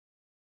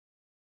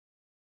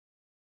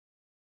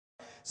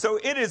So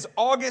it is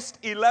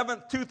August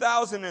 11th,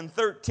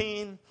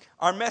 2013.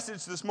 Our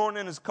message this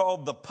morning is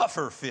called the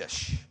puffer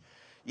fish.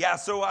 Yeah,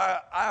 so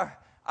I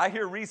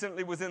here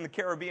recently was in the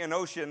Caribbean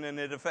Ocean, and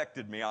it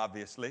affected me,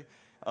 obviously.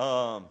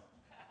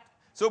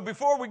 So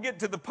before we get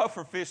to the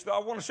puffer fish, though, I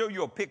want to show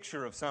you a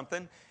picture of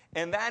something,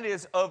 and that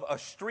is of a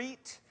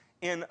street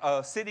in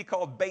a city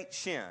called Beit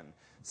Shean.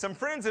 Some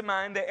friends of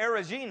mine, the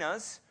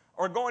Araginas,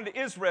 are going to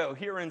Israel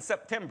here in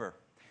September.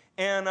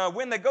 And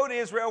when they go to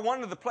Israel,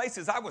 one of the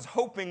places I was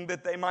hoping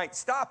that they might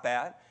stop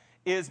at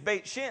is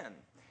Beit Shean.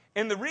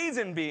 And the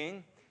reason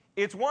being,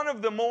 it's one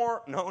of the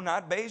more, no,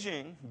 not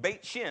Beijing,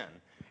 Beit Shean.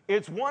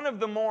 It's one of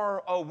the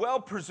more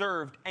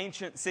well-preserved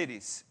ancient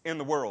cities in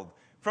the world.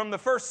 From the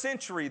first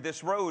century,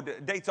 this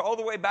road dates all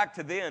the way back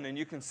to then, and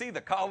you can see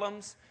the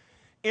columns.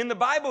 In the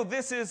Bible,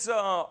 this is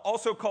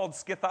also called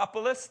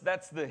Scythopolis.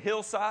 That's the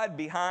hillside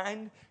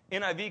behind.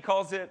 NIV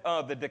calls it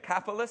the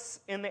Decapolis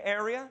in the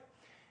area.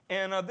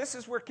 And this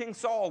is where King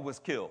Saul was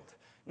killed.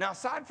 Now,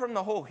 aside from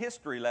the whole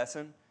history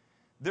lesson,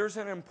 there's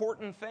an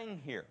important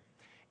thing here.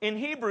 In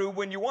Hebrew,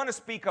 when you want to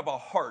speak of a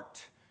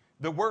heart,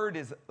 the word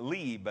is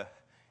lib,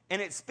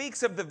 and it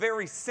speaks of the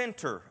very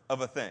center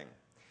of a thing.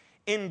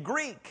 In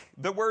Greek,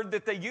 the word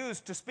that they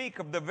use to speak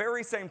of the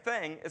very same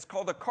thing is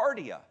called a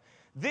cardia.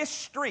 This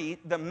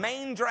street, the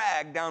main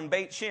drag down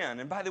Beit Shean,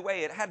 and by the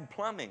way, it had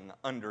plumbing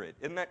under it.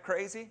 Isn't that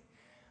crazy?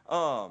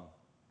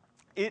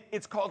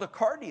 It's called a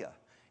cardia.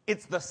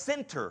 It's the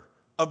center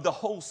of the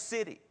whole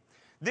city.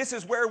 This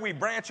is where we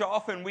branch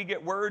off and we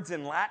get words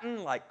in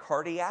Latin like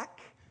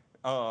cardiac,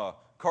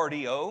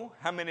 cardio.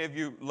 How many of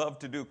you love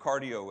to do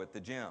cardio at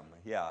the gym?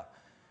 Yeah.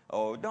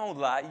 Oh, don't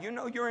lie. You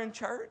know you're in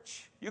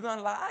church. You're going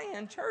to lie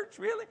in church,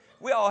 really?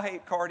 We all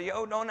hate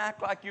cardio. Don't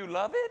act like you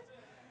love it.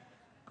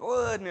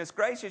 Goodness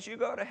gracious, you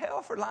go to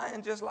hell for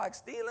lying just like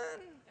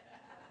stealing.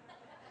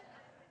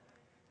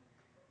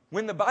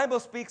 When the Bible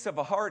speaks of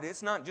a heart,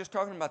 it's not just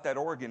talking about that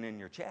organ in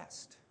your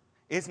chest.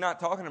 It's not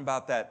talking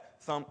about that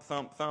thump,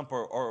 thump, thump,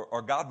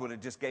 or God would have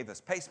just gave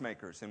us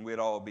pacemakers and we'd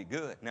all be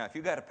good. Now, if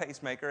you got a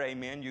pacemaker,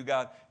 amen, you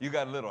got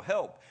a little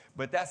help.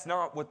 But that's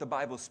not what the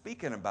Bible's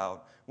speaking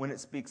about when it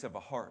speaks of a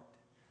heart.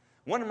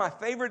 One of my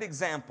favorite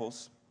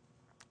examples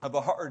of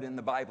a heart in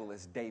the Bible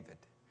is David.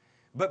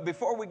 But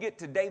before we get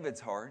to David's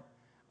heart,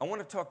 I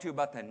want to talk to you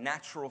about the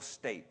natural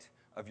state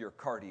of your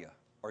cardia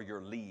or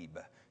your lib.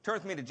 Turn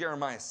with me to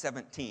Jeremiah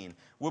 17.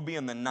 We'll be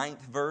in the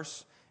 9th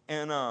verse.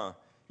 And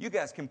you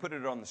guys can put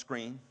it on the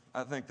screen.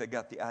 I think they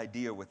got the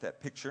idea with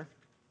that picture.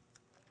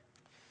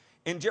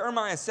 In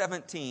Jeremiah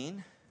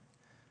 17,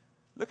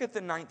 look at the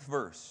 9th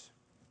verse.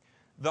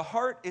 The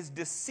heart is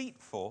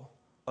deceitful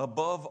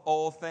above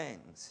all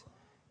things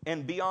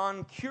and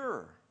beyond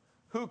cure.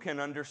 Who can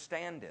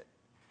understand it?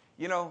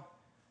 You know,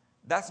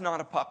 that's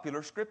not a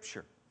popular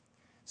scripture.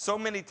 So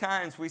many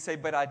times we say,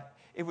 but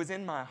it was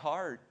in my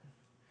heart.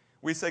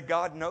 We say,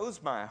 God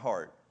knows my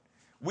heart.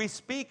 We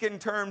speak in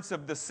terms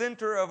of the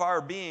center of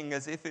our being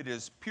as if it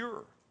is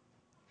pure.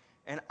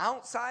 And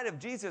outside of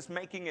Jesus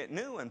making it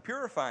new and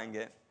purifying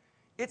it,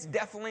 it's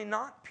definitely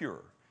not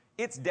pure.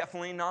 It's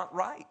definitely not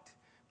right.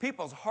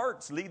 People's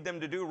hearts lead them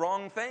to do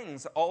wrong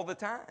things all the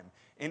time.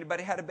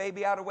 Anybody had a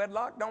baby out of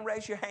wedlock? Don't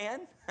raise your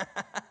hand.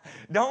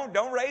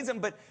 Don't raise them.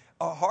 But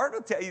a heart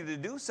will tell you to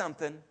do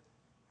something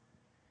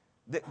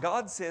that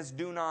God says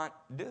do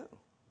not do.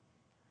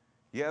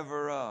 You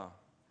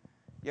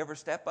ever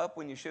step up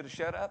when you should have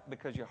shut up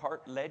because your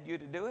heart led you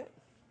to do it?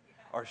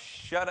 Or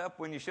shut up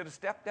when you should have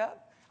stepped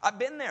up? I've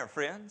been there,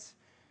 friends.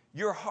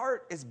 Your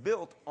heart is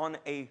built on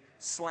a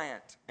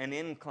slant, an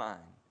incline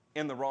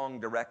in the wrong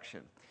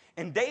direction.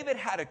 And David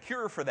had a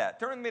cure for that.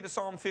 Turn with me to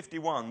Psalm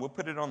 51. We'll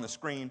put it on the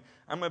screen.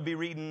 I'm going to be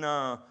reading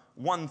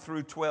 1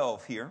 through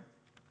 12 here.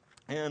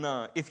 And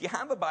if you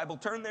have a Bible,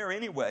 turn there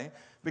anyway,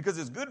 because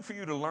it's good for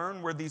you to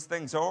learn where these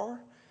things are.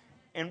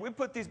 And we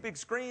put these big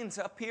screens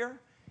up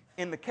here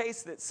in the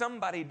case that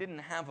somebody didn't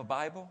have a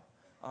Bible,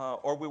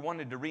 or we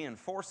wanted to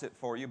reinforce it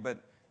for you, but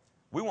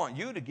we want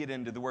you to get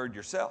into the Word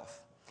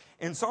yourself.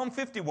 In Psalm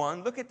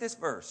 51, look at this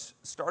verse,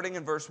 starting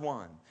in verse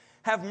 1.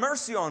 Have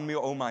mercy on me,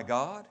 O my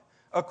God,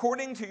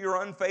 according to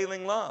your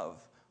unfailing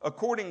love,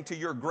 according to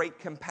your great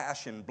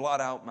compassion,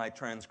 blot out my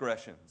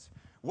transgressions.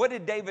 What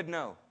did David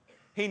know?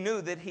 He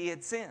knew that he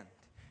had sinned.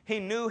 He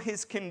knew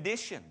his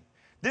condition.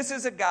 This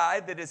is a guy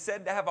that is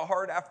said to have a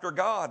heart after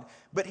God,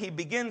 but he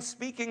begins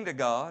speaking to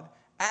God,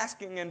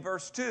 asking in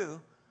verse 2,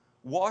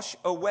 wash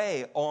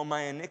away all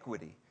my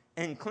iniquity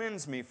and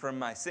cleanse me from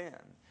my sin.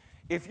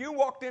 If you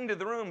walked into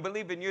the room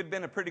believing you'd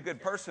been a pretty good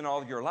person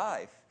all your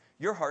life,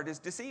 your heart has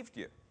deceived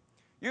you.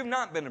 You've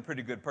not been a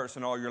pretty good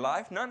person all your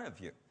life, none of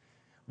you.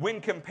 When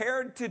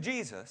compared to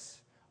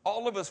Jesus,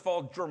 all of us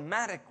fall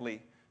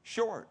dramatically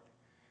short.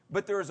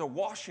 But there is a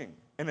washing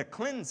and a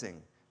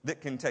cleansing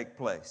that can take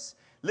place.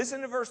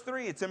 Listen to verse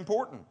 3, it's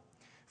important.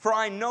 For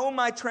I know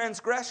my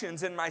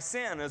transgressions and my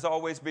sin is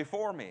always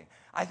before me.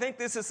 I think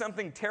this is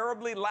something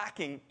terribly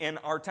lacking in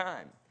our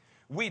time.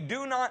 We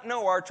do not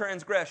know our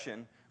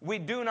transgression. We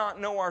do not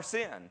know our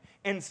sin.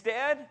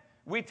 Instead,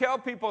 we tell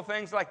people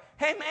things like,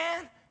 hey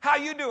man, how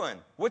you doing?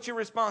 What's your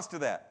response to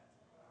that?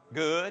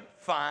 Good,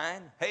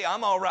 fine. Hey,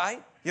 I'm all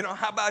right.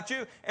 How about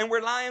you? And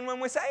we're lying when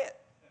we say it.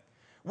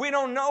 We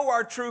don't know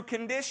our true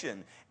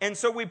condition. And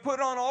so we put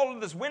on all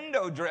of this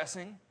window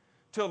dressing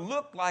to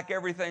look like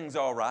everything's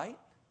all right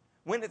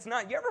when it's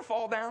not. You ever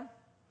fall down?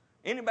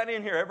 Anybody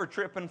in here ever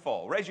trip and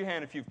fall? Raise your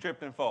hand if you've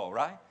tripped and fall,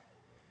 right?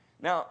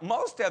 Now,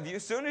 most of you,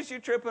 as soon as you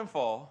trip and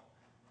fall,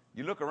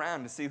 you look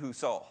around to see who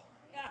saw.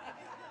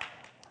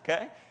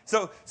 Okay?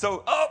 So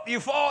you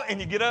fall and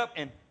you get up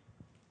and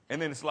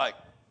then it's like,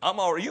 I'm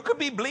all right. You could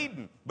be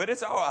bleeding, but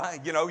it's all right.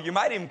 You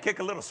might even kick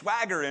a little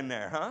swagger in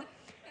there, huh?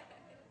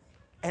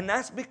 And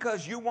that's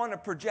because you want to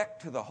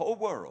project to the whole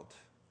world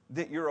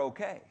that you're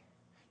okay.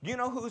 Do you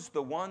know who's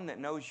the one that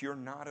knows you're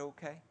not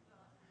okay?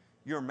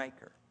 Your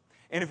Maker.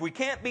 And if we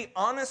can't be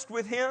honest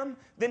with Him,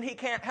 then He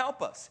can't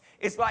help us.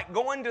 It's like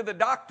going to the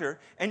doctor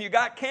and you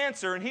got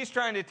cancer and he's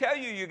trying to tell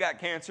you got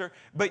cancer,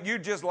 but you're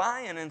just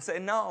lying and say,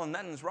 no,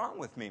 nothing's wrong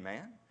with me,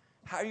 man.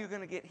 How are you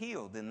going to get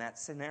healed in that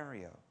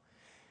scenario?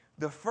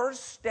 The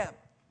first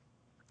step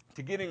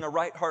to getting a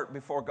right heart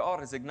before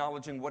God is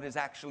acknowledging what is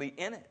actually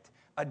in it,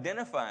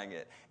 identifying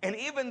it. And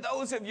even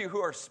those of you who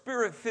are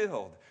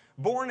Spirit-filled,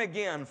 born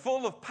again,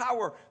 full of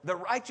power, the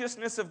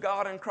righteousness of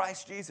God in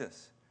Christ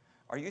Jesus,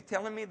 are you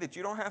telling me that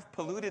you don't have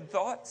polluted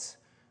thoughts?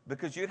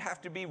 Because you'd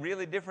have to be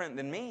really different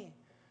than me.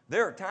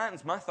 There are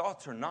times my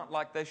thoughts are not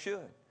like they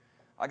should.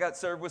 I got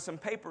served with some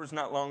papers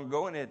not long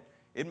ago, and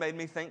it made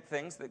me think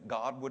things that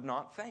God would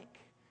not think.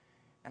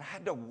 And I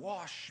had to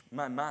wash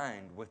my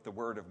mind with the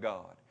Word of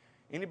God.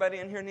 Anybody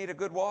in here need a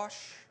good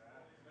wash?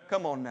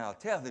 Come on now,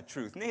 tell the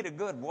truth. Need a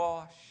good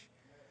wash?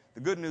 The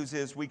good news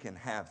is we can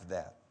have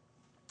that.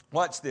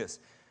 Watch this.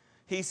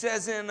 He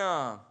says in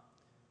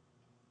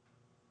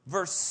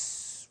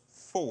verse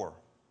 3,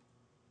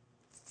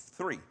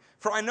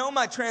 for I know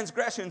my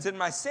transgressions and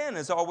my sin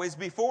is always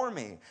before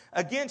me.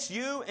 Against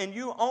you and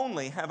you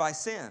only have I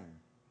sinned,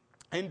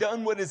 and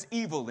done what is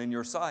evil in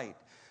your sight,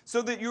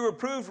 so that you are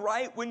proved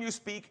right when you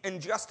speak and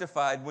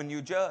justified when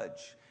you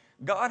judge.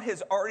 God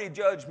has already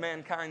judged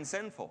mankind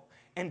sinful,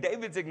 and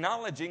David's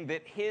acknowledging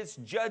that his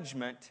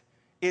judgment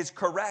is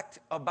correct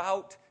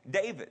about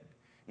David.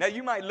 Now,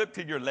 you might look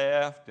to your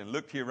left and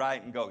look to your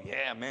right and go,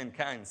 yeah,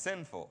 mankind's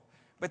sinful.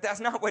 But that's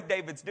not what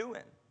David's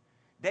doing.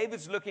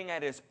 David's looking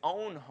at his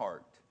own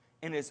heart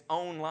and his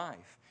own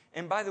life.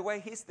 And by the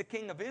way, he's the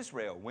king of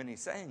Israel when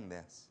he's saying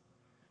this.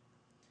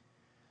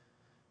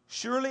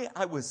 Surely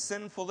I was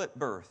sinful at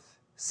birth,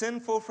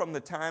 sinful from the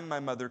time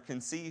my mother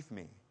conceived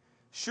me.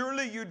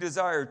 Surely you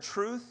desire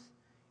truth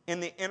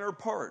in the inner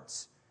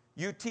parts.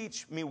 You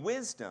teach me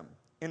wisdom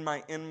in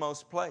my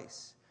inmost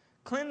place.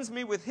 Cleanse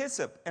me with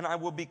hyssop, and I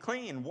will be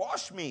clean.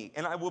 Wash me,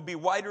 and I will be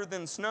whiter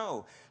than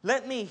snow.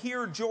 Let me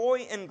hear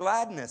joy and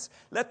gladness.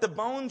 Let the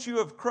bones you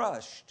have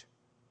crushed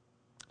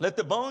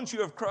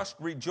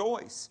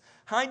rejoice.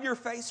 Hide your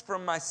face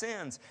from my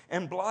sins,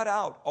 and blot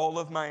out all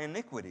of my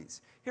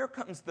iniquities. Here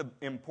comes the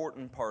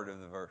important part of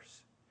the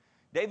verse.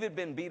 David had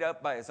been beat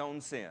up by his own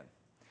sin.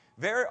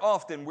 Very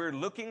often we're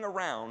looking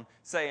around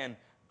saying,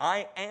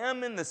 I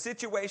am in the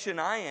situation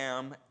I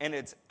am, and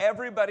it's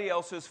everybody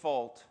else's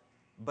fault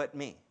but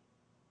me.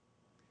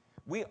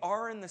 We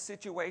are in the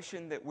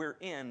situation that we're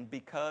in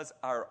because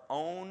our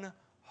own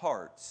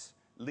hearts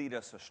lead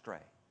us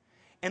astray.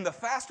 And the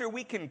faster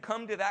we can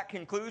come to that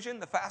conclusion,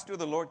 the faster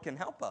the Lord can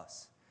help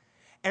us.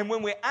 And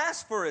when we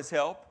ask for His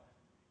help,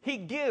 He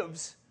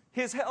gives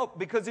His help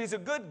because He's a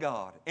good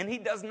God. And He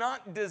does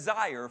not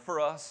desire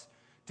for us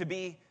to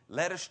be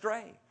led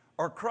astray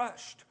or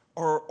crushed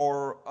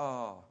or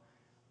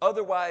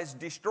otherwise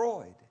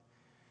destroyed.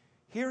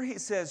 Here He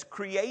says,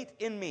 create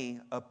in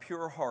me a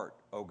pure heart,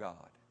 O God.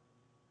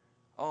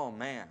 Oh,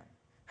 man.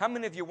 How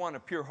many of you want a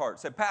pure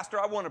heart? Say, Pastor,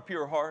 I want a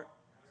pure heart.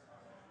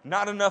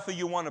 Not enough of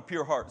you want a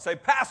pure heart. Say,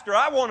 Pastor,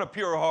 I want a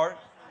pure heart.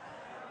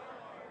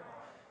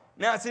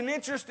 Now, it's an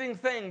interesting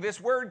thing. This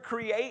word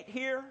create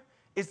here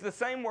is the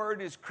same word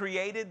as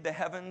created the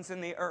heavens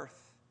and the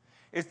earth.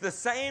 It's the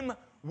same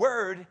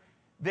word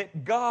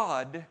that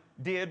God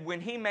did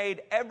when He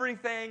made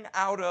everything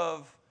out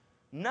of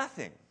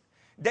nothing.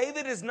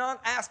 David is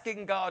not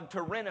asking God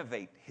to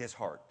renovate his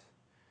heart.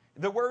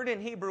 The word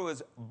in Hebrew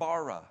is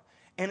bara.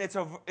 And it's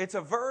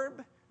a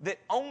verb that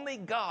only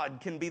God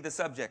can be the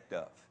subject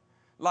of.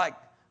 Like,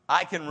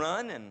 I can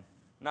run, and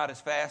not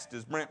as fast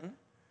as Brenton,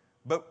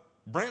 but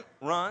Brent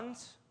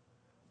runs,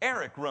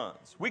 Eric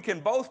runs. We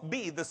can both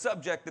be the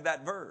subject of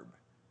that verb.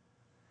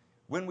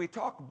 When we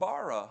talk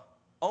bara,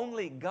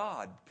 only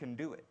God can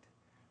do it.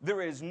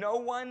 There is no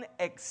one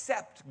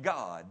except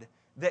God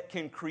that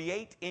can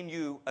create in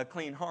you a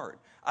clean heart.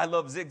 I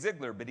love Zig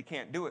Ziglar, but he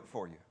can't do it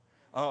for you.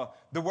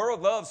 The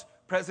world loves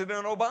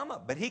President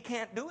Obama, but he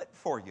can't do it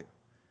for you.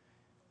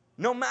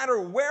 No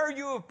matter where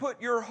you have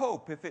put your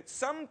hope, if it's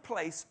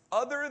someplace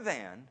other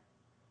than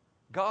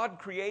God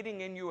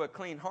creating in you a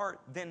clean heart,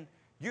 then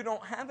you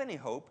don't have any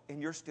hope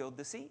and you're still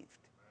deceived.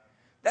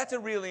 That's a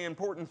really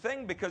important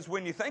thing because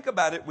when you think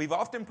about it, we've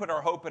often put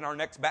our hope in our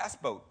next bass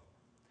boat.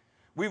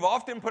 We've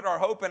often put our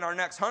hope in our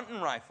next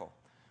hunting rifle.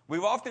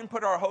 We've often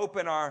put our hope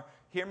in our,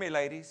 hear me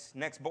ladies,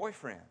 next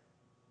boyfriend.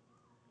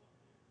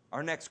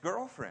 our next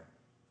girlfriend,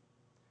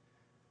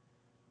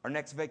 our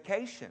next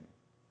vacation.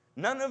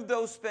 None of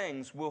those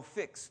things will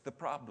fix the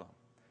problem.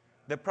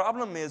 The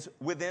problem is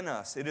within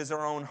us. It is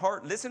our own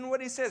heart. Listen to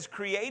what he says.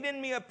 Create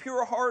in me a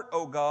pure heart,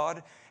 O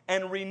God,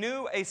 and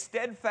renew a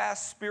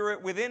steadfast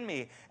spirit within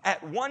me.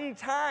 At one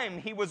time,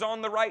 he was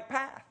on the right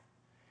path,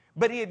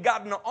 but he had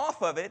gotten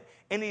off of it,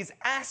 and he's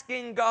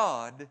asking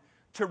God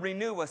to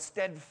renew a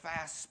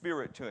steadfast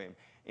spirit to him.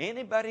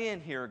 Anybody in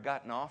here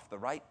gotten off the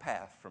right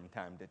path from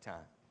time to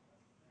time?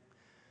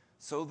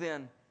 So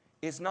then,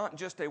 it's not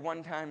just a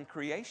one-time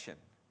creation.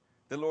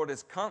 The Lord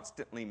is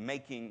constantly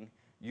making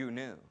you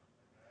new.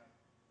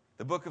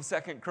 The book of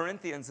 2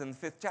 Corinthians in the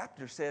 5th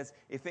chapter says,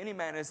 if any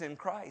man is in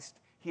Christ,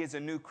 he is a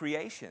new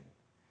creation.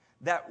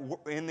 That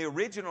in the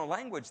original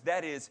language,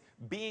 that is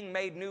being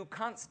made new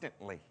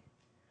constantly.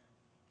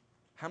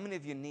 How many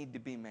of you need to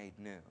be made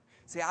new?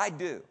 See, I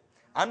do.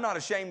 I'm not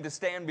ashamed to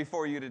stand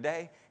before you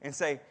today and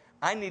say,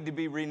 I need to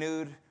be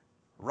renewed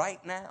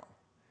right now.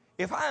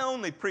 If I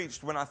only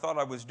preached when I thought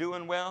I was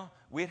doing well,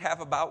 we'd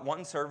have about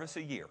one service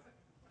a year.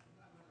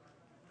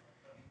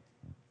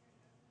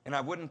 And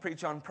I wouldn't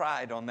preach on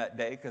pride on that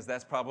day because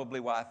that's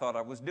probably why I thought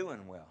I was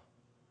doing well.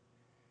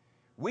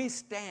 We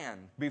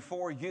stand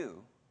before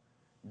you,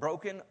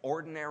 broken,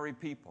 ordinary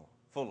people,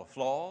 full of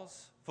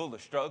flaws, full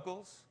of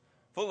struggles,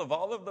 full of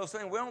all of those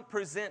things. We don't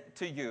present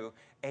to you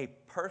a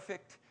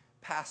perfect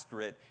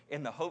pastorate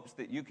in the hopes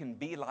that you can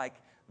be like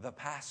the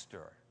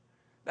pastor.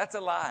 That's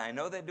a lie. I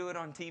know they do it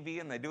on TV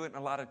and they do it in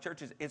a lot of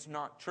churches. It's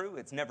not true.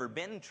 It's never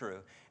been true.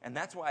 And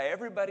that's why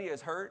everybody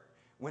is hurt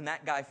when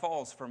that guy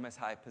falls from his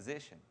high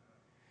position.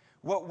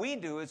 What we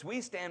do is we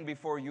stand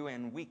before you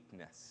in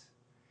weakness.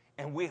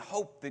 And we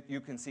hope that you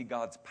can see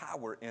God's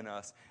power in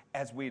us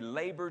as we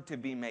labor to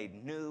be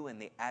made new in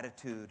the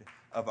attitude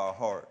of our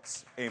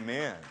hearts.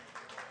 Amen.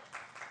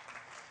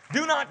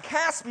 Do not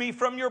cast me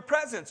from your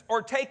presence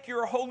or take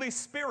your Holy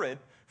Spirit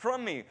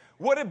from me.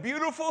 What a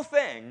beautiful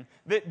thing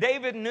that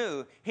David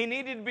knew. He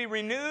needed to be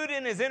renewed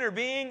in his inner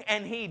being,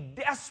 and he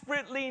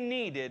desperately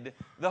needed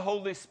the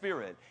Holy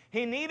Spirit.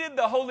 He needed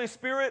the Holy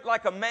Spirit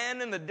like a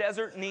man in the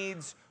desert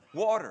needs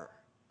water.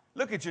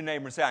 Look at your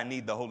neighbor and say, I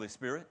need the Holy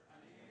Spirit.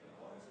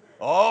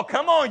 Oh,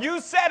 come on, you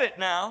said it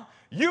now.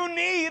 You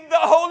need the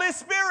Holy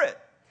Spirit.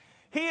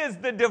 He is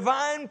the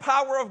divine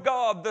power of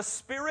God, the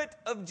Spirit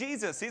of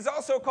Jesus. He's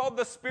also called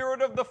the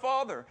Spirit of the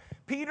Father.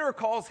 Peter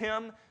calls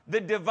him the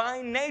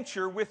divine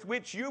nature with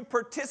which you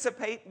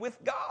participate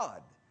with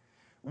God.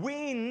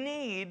 We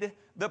need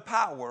the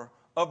power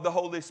of the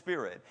Holy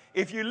Spirit.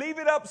 If you leave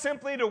it up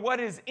simply to what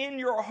is in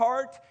your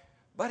heart,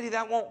 buddy,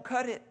 that won't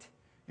cut it.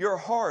 Your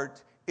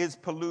heart is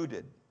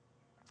polluted.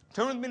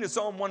 Turn with me to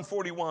Psalm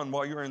 141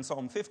 while you're in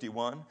Psalm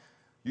 51.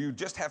 You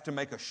just have to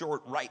make a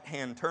short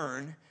right-hand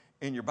turn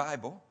in your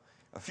Bible.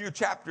 A few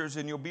chapters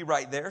and you'll be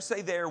right there.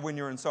 Say there when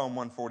you're in Psalm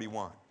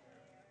 141.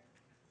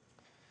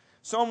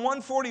 Psalm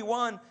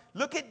 141,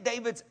 look at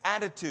David's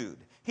attitude.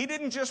 He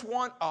didn't just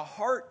want a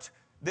heart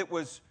that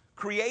was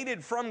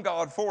created from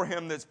God for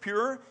him that's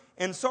pure.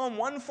 In Psalm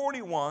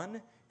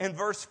 141 and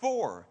verse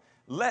 4,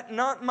 let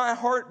not my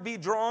heart be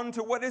drawn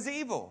to what is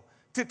evil,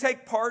 to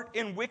take part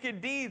in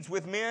wicked deeds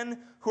with men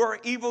who are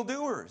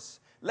evildoers.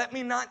 Let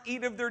me not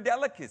eat of their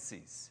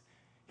delicacies.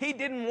 He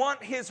didn't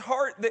want his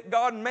heart that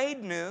God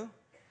made new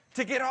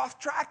to get off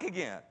track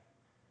again.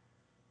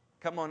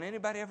 Come on,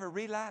 anybody ever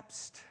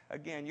relapsed?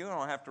 Again, you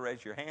don't have to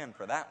raise your hand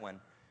for that one.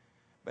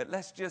 But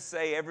let's just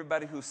say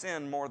everybody who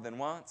sinned more than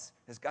once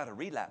has got a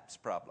relapse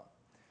problem.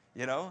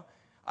 You know,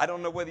 I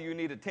don't know whether you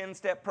need a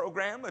 10-step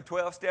program, a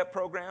 12-step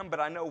program,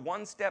 but I know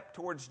one step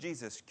towards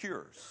Jesus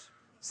cures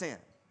sin.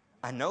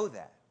 I know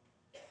that.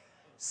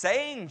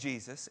 Saying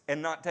Jesus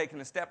and not taking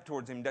a step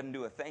towards him doesn't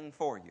do a thing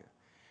for you.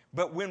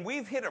 But when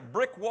we've hit a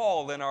brick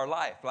wall in our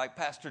life, like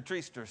Pastor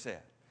Treaster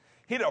said,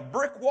 hit a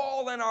brick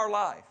wall in our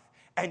life,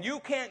 and you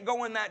can't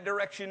go in that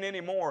direction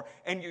anymore,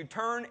 and you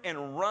turn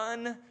and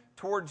run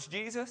towards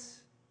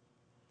Jesus,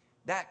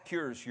 that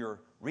cures your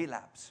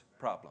relapse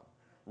problem.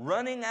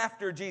 Running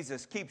after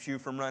Jesus keeps you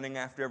from running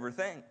after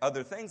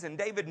other things, and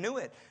David knew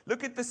it.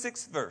 Look at the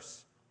 6th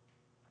verse.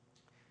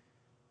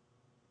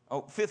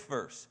 5th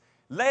verse.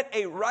 Let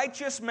a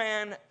righteous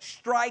man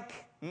strike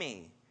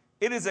me.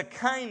 It is a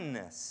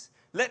kindness.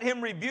 Let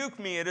him rebuke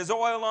me. It is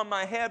oil on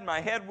my head.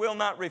 My head will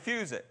not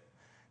refuse it.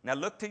 Now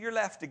look to your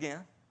left again.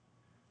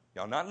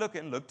 Y'all not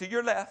looking. Look to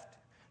your left.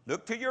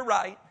 Look to your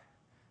right.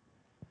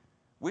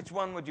 Which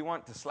one would you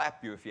want to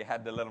slap you if you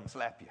had to let them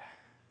slap you?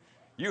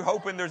 You're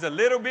hoping there's a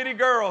little bitty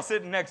girl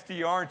sitting next to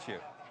you, aren't you?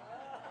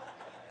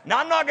 Now,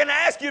 I'm not going to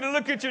ask you to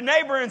look at your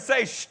neighbor and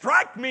say,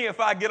 strike me if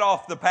I get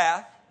off the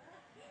path.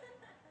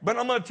 But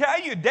I'm going to tell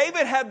you,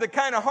 David had the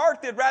kind of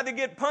heart that'd rather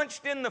get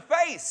punched in the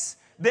face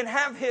than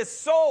have his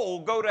soul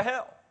go to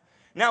hell.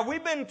 Now,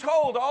 we've been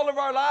told all of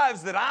our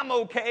lives that I'm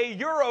okay,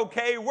 you're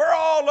okay, we're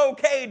all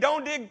okay.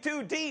 Don't dig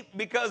too deep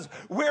because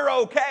we're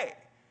okay.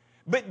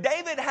 But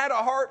David had a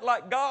heart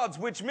like God's,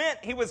 which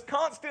meant he was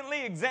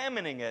constantly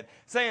examining it,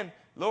 saying,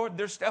 Lord,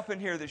 there's stuff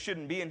in here that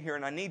shouldn't be in here,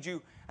 and I need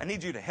you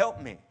to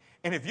help me.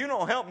 And if you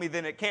don't help me,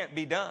 then it can't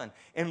be done.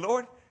 And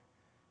Lord,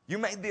 You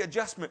made the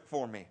adjustment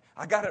for me.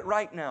 I got it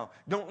right now.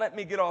 Don't let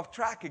me get off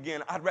track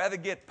again. I'd rather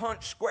get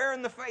punched square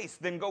in the face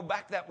than go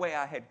back that way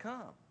I had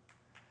come.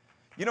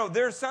 You know,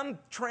 there's some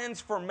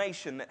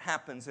transformation that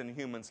happens in a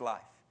human's life.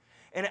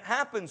 And it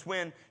happens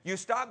when you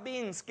stop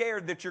being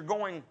scared that you're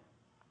going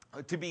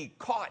to be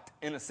caught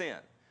in a sin.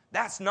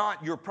 That's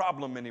not your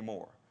problem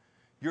anymore.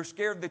 You're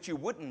scared that you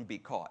wouldn't be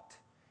caught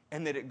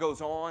and that it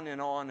goes on and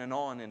on and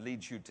on and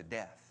leads you to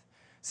death.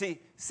 See,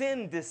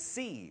 sin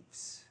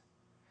deceives.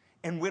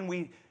 And when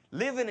we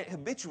live in it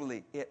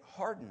habitually, it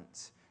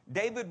hardens.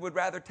 David would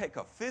rather take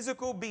a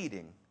physical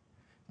beating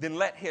than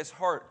let his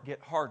heart get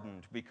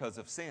hardened because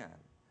of sin.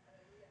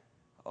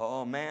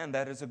 Oh man,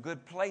 that is a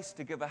good place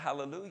to give a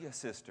hallelujah,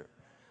 sister.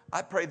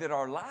 I pray that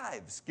our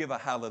lives give a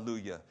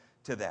hallelujah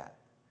to that.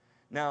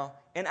 Now,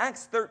 in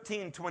Acts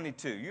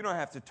 13:22, you don't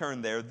have to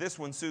turn there. This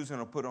one Susan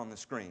will put on the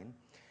screen.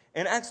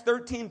 In Acts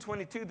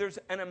 13:22, there's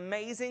an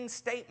amazing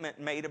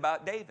statement made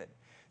about David.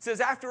 It says,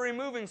 after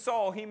removing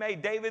Saul, he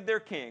made David their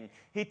king.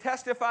 He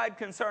testified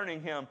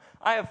concerning him,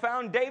 I have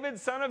found David,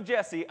 son of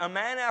Jesse, a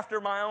man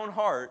after my own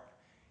heart.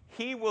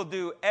 He will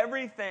do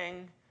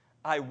everything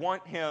I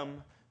want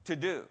him to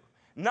do.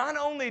 Not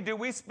only do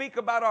we speak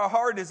about our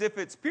heart as if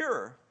it's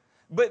pure,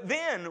 but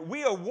then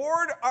we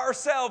award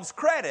ourselves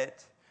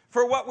credit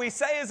for what we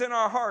say is in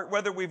our heart,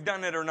 whether we've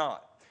done it or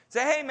not.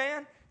 Say, hey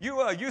man,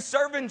 you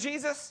serving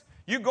Jesus?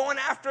 You going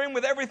after him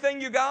with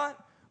everything you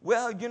got?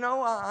 Well, you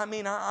know,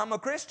 I'm a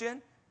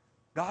Christian.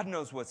 God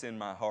knows what's in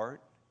my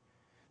heart.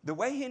 The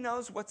way he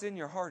knows what's in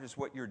your heart is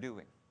what you're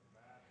doing.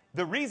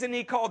 The reason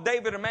he called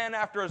David a man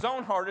after his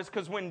own heart is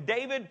because when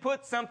David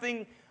put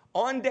something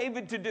on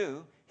David to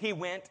do, he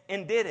went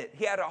and did it.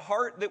 He had a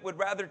heart that would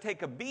rather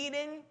take a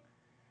beating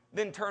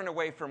than turn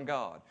away from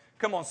God.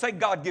 Come on, say,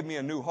 God, give me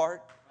a new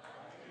heart.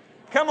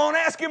 Come on,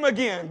 ask him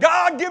again.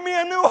 God, give me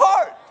a new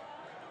heart.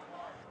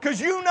 Because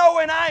you know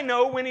and I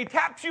know when he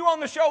taps you on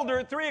the shoulder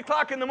at 3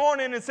 o'clock in the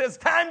morning and says,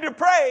 time to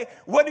pray,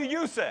 what do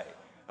you say?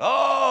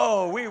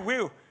 Oh,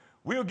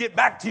 we'll get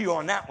back to you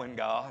on that one,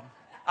 God.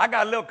 I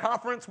got a little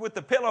conference with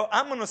the pillow.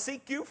 I'm going to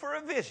seek you for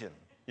a vision,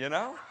 you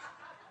know.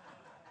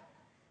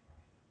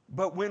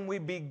 But when we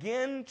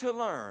begin to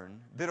learn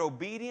that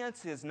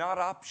obedience is not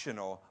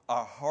optional,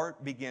 our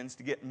heart begins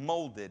to get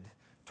molded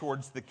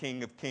towards the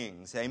King of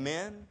Kings.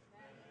 Amen?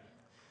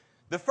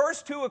 The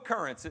first two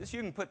occurrences,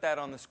 you can put that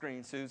on the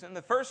screen, Susan.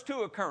 The first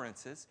two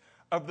occurrences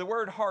of the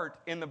word heart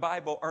in the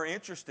Bible are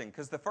interesting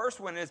because the first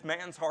one is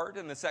man's heart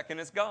and the second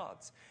is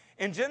God's.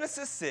 In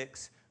Genesis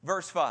 6,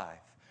 verse 5,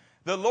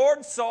 the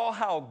Lord saw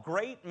how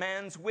great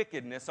man's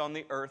wickedness on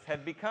the earth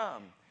had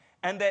become,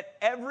 and that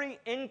every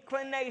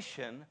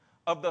inclination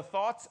of the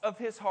thoughts of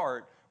his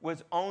heart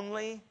was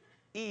only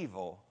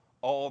evil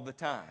all the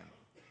time.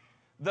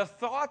 The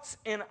thoughts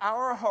in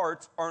our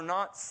hearts are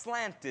not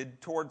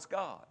slanted towards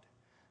God.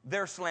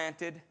 They're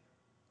slanted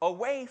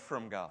away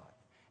from God.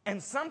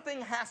 And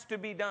something has to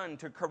be done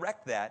to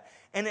correct that.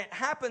 And it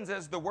happens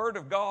as the Word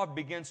of God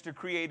begins to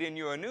create in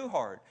you a new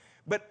heart.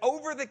 But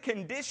over the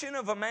condition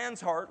of a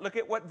man's heart, look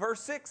at what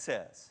verse 6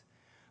 says.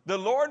 The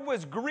Lord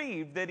was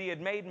grieved that he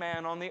had made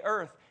man on the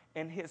earth,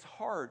 and his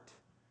heart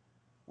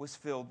was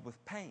filled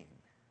with pain.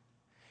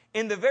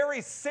 In the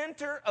very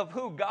center of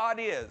who God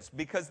is,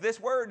 because this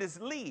word is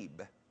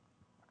lib,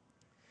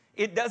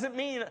 it doesn't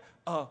mean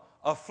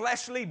a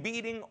fleshly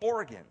beating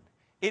organ.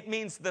 It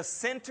means the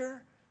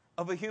center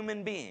of a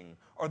human being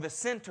or the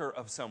center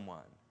of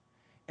someone.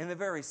 In the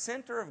very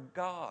center of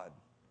God,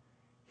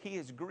 he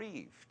is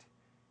grieved,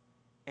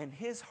 and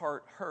his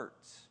heart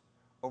hurts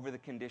over the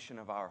condition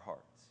of our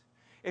hearts.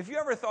 If you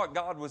ever thought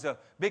God was a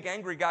big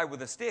angry guy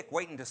with a stick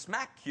waiting to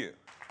smack you,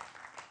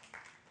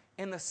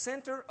 in the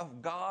center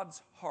of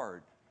God's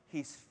heart,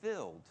 he's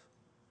filled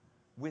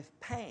with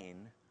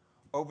pain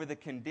over the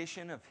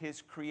condition of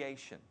his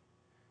creation.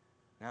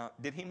 Now,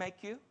 did he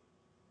make you?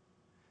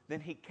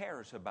 Then he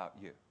cares about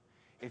you.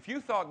 If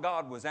you thought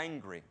God was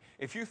angry,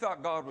 if you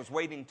thought God was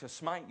waiting to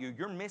smite you,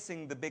 you're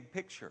missing the big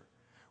picture.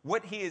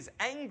 What he is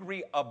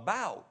angry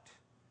about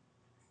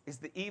is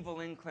the evil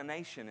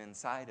inclination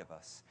inside of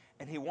us,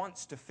 and he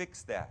wants to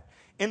fix that.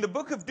 In the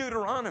book of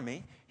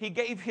Deuteronomy, he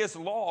gave his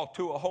law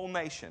to a whole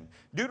nation.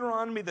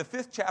 Deuteronomy, the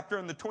 5th chapter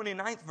and the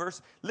 29th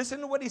verse,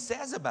 listen to what he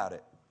says about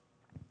it.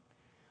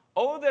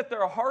 Oh, that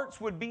their hearts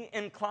would be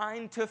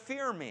inclined to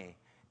fear me,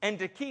 and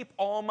to keep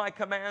all my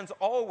commands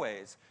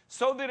always,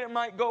 so that it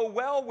might go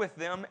well with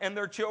them and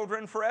their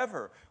children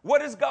forever.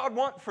 What does God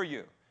want for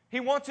you? He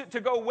wants it to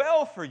go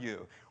well for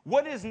you.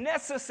 What is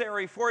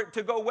necessary for it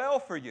to go well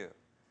for you?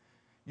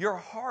 Your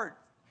heart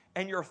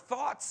and your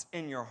thoughts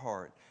in your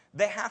heart,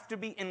 they have to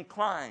be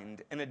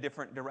inclined in a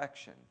different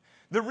direction.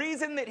 The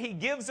reason that he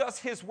gives us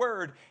his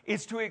word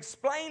is to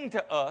explain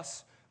to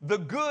us the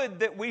good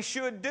that we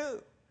should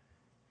do.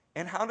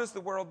 And how does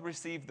the world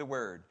receive the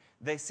word?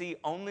 They see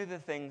only the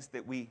things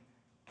that we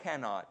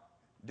cannot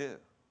do.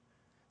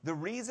 The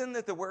reason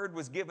that the word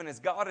was given is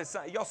God is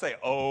saying, y'all say,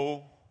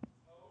 oh.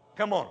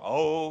 Come on,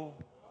 oh.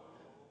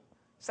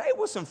 Say it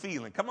with some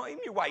feeling. Come on,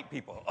 even you white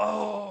people.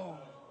 Oh.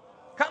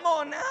 Come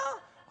on now.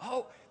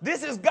 Oh,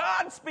 this is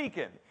God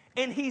speaking.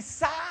 And he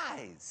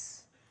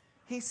sighs.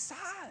 He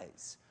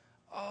sighs.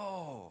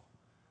 Oh,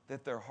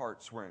 that their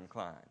hearts were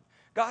inclined.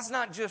 God's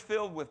not just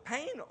filled with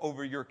pain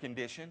over your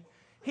condition.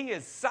 He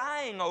is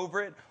sighing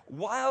over it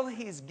while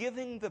he's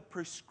giving the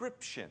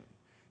prescription.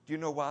 Do you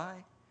know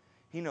why?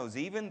 He knows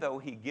even though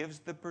he gives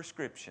the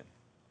prescription,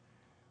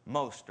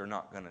 most are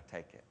not going to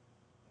take it.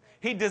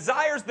 He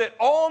desires that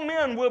all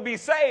men will be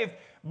saved,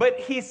 but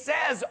he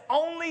says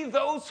only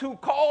those who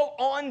call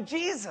on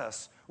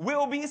Jesus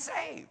will be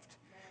saved.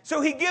 So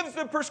he gives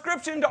the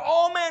prescription to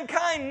all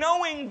mankind,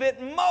 knowing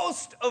that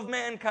most of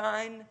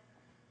mankind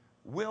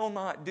will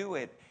not do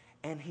it.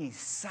 And he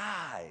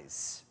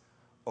sighs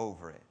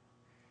over it.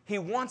 He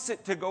wants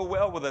it to go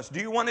well with us. Do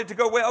you want it to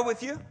go well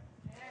with you?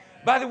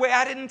 By the way,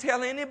 I didn't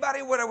tell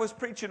anybody what I was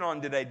preaching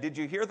on today. Did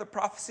you hear the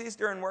prophecies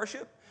during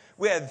worship?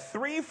 We had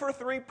 3 for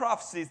 3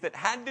 prophecies that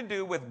had to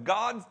do with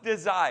God's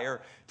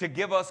desire to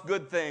give us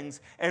good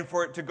things and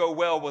for it to go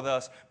well with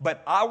us,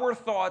 but our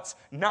thoughts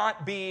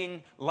not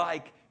being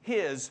like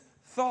his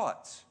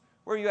thoughts.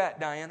 Where are you at,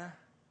 Diana?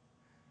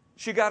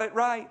 She got it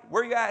right.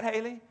 Where are you at,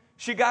 Haley?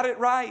 She got it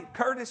right.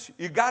 Curtis,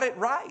 you got it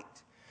right.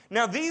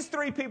 Now, these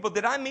 3 people,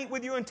 did I meet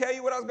with you and tell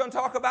you what I was going to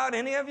talk about,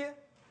 any of you?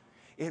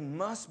 It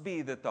must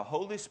be that the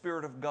Holy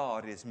Spirit of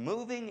God is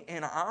moving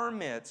in our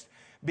midst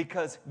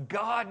because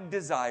God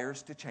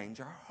desires to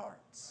change our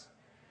hearts.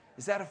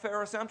 Is that a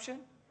fair assumption?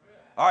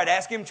 All right,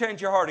 ask him to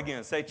change your heart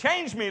again. Say,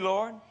 change me,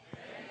 Lord.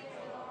 Change me,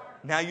 Lord.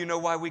 Now you know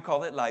why we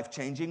call it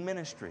life-changing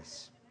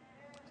ministries.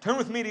 Turn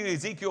with me to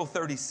Ezekiel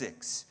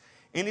 36.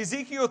 In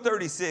Ezekiel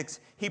 36,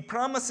 he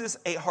promises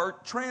a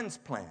heart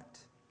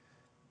transplant.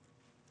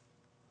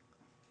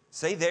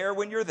 Say there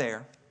when you're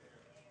there.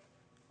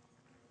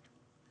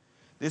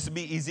 This would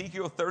be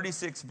Ezekiel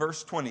 36,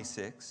 verse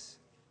 26.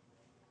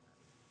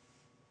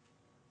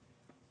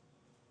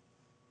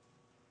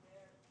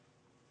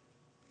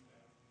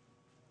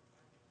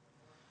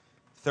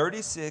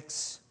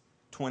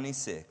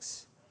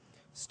 (36:26)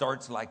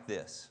 starts like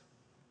this.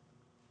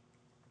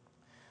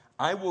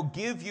 I will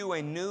give you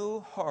a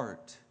new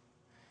heart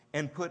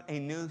and put a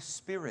new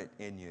spirit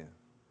in you.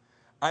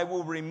 I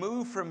will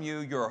remove from you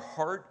your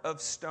heart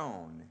of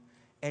stone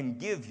and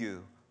give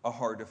you a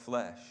heart of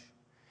flesh.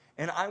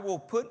 And I will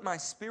put my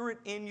spirit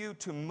in you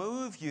to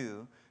move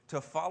you to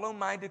follow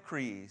my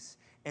decrees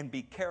and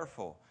be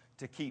careful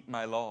to keep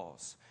my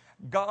laws.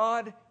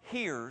 God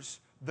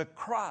hears the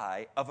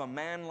cry of a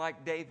man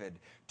like David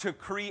to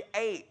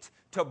create,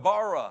 to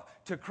borrow,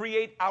 to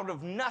create out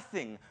of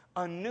nothing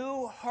a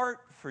new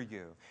heart for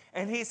you.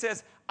 And he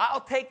says,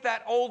 I'll take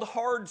that old,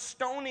 hard,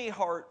 stony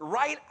heart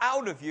right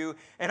out of you,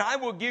 and I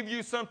will give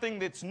you something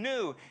that's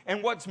new.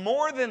 And what's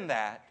more than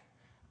that,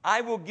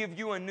 I will give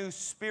you a new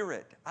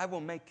spirit. I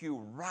will make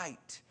you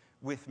right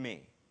with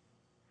me.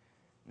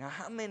 Now,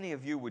 how many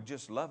of you would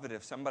just love it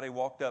if somebody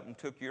walked up and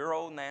took your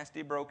old,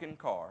 nasty, broken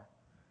car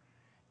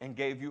and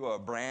gave you a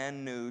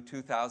brand new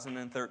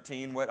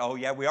 2013, oh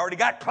yeah, we already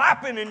got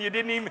clapping and you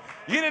didn't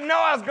know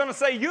I was going to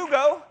say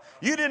Yugo.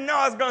 You didn't know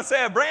I was going to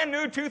say a brand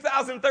new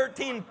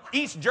 2013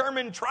 East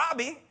German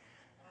Trabi.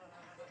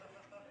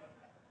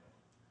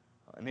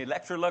 An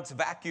Electrolux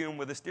vacuum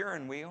with a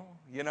steering wheel,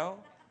 you know.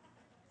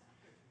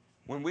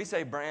 When we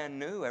say brand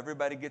new,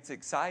 everybody gets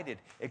excited,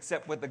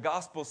 except with the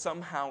gospel,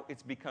 somehow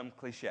it's become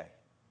cliche.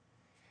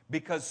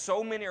 Because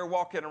so many are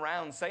walking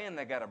around saying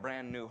they got a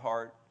brand new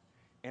heart,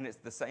 and it's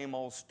the same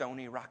old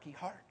stony, rocky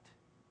heart.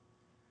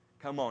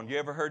 Come on, you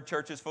ever heard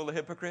churches full of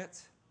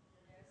hypocrites?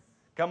 Yes.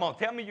 Come on,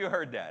 tell me you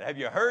heard that. Have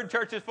you heard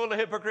churches full of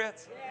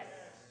hypocrites? Yes.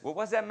 Well,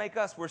 what does that make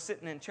us? We're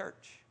sitting in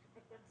church.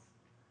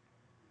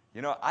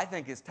 You know, I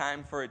think it's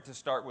time for it to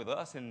start with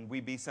us and we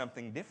be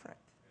something different.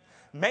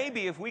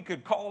 Maybe if we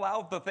could call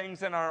out the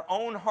things in our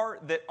own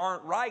heart that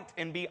aren't right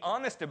and be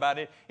honest about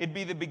it, it'd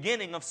be the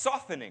beginning of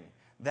softening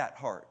that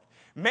heart.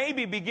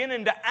 Maybe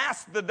beginning to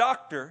ask the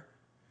doctor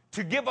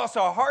to give us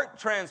a heart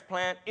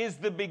transplant is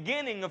the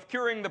beginning of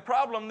curing the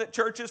problem that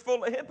church is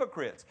full of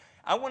hypocrites.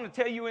 I want to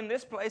tell you in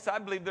this place, I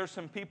believe there's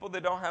some people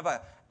that don't have an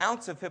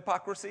ounce of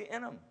hypocrisy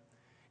in them.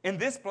 In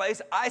this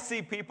place, I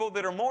see people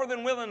that are more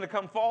than willing to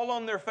come fall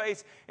on their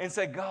face and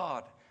say,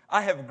 God,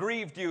 I have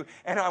grieved you,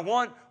 and I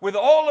want with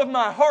all of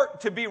my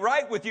heart to be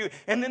right with you.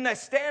 And then they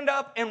stand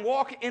up and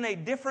walk in a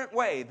different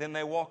way than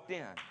they walked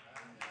in.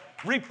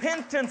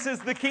 Repentance is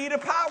the key to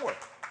power.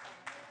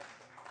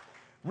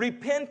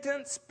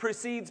 Repentance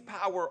precedes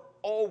power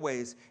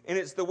always, and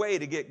it's the way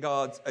to get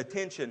God's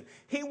attention.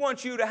 He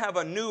wants you to have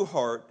a new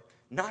heart,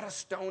 not a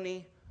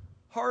stony,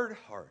 hard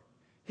heart.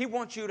 He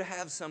wants you to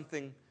have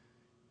something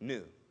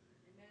new.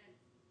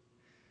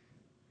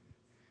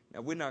 Now,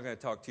 we're not going to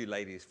talk to you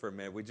ladies for a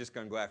minute. We're just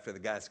going to go after the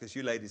guys because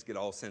you ladies get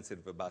all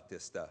sensitive about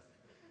this stuff.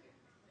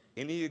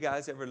 Any of you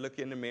guys ever look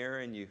in the mirror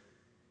and you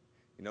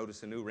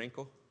notice a new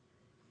wrinkle?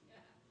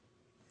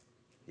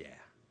 Yeah.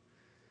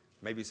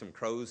 Maybe some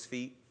crow's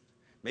feet.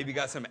 Maybe you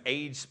got some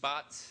age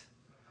spots.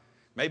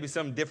 Maybe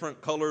some different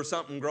color,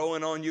 something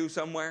growing on you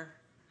somewhere.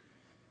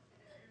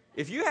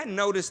 If you hadn't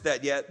noticed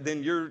that yet,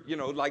 then you're,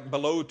 like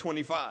below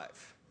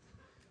 25.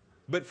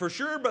 But for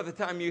sure, by the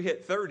time you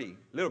hit 30,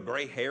 little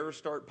gray hairs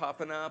start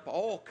popping up.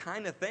 All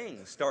kind of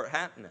things start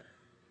happening.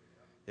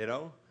 You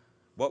know,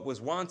 what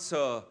was once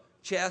a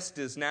chest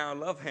is now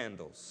love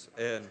handles.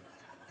 And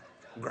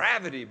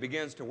gravity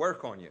begins to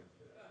work on you.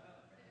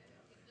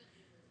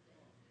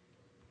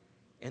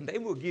 And they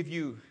will give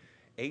you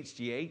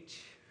HGH.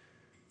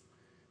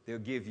 They'll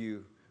give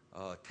you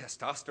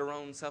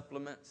testosterone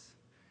supplements.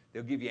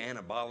 They'll give you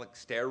anabolic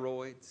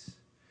steroids.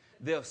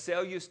 They'll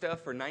sell you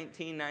stuff for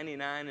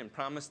 $19.99 and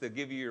promise they'll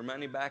give you your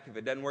money back if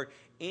it doesn't work.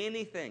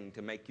 Anything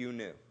to make you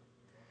new.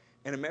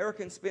 And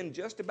Americans spend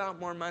just about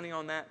more money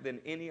on that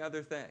than any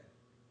other thing.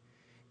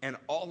 And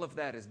all of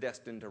that is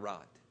destined to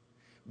rot.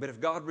 But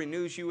if God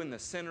renews you in the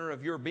center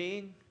of your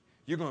being,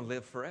 you're going to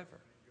live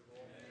forever.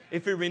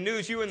 If He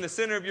renews you in the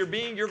center of your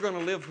being, you're going to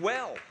live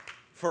well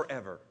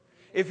forever.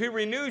 If He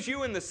renews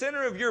you in the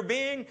center of your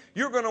being,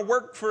 you're going to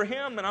work for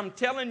Him. And I'm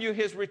telling you,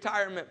 His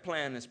retirement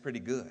plan is pretty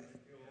good.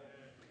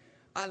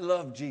 I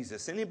love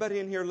Jesus. Anybody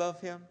in here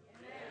love Him?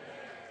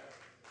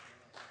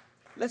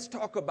 Let's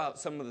talk about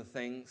some of the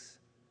things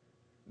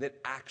that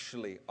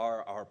actually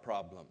are our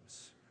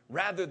problems,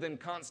 rather than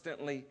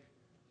constantly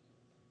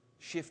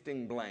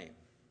shifting blame.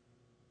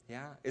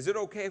 Yeah? Is it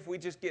okay if we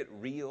just get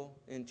real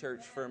in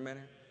church for a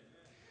minute?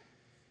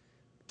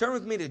 Turn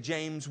with me to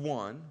James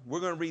 1. We're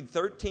going to read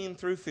 13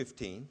 through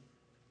 15.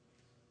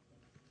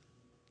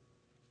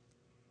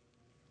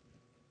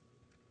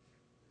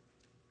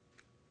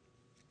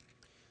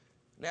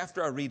 And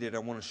after I read it, I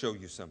want to show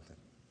you something.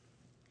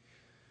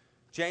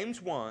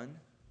 James 1,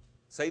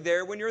 say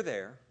there when you're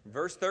there,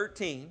 verse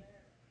 13.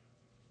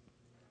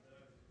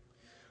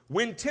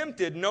 When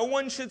tempted, no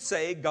one should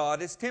say,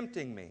 God is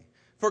tempting me.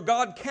 For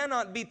God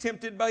cannot be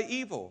tempted by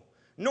evil,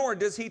 nor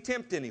does He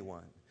tempt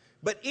anyone.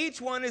 But each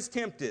one is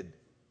tempted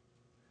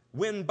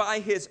when by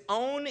his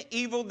own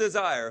evil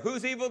desire.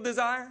 Whose evil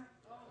desire?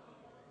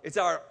 It's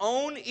our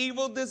own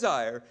evil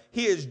desire.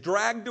 He is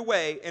dragged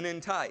away and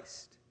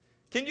enticed.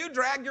 Can you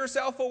drag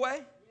yourself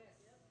away?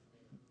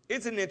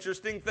 It's an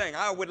interesting thing.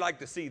 I would like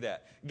to see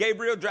that.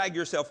 Gabriel, drag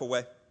yourself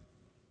away.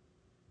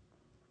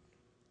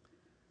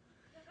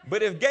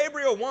 But if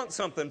Gabriel wants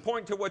something,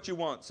 point to what you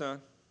want,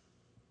 son.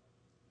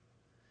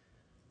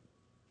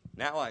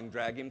 Now I can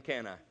drag him,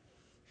 can I?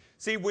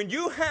 See, when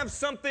you have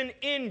something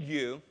in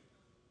you,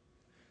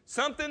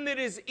 something that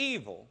is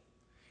evil,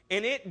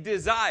 and it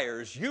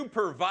desires, you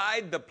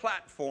provide the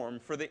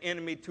platform for the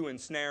enemy to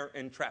ensnare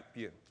and trap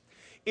you.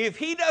 If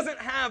he doesn't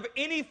have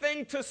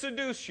anything to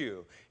seduce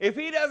you, if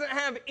he doesn't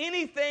have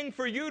anything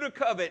for you to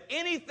covet,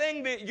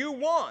 anything that you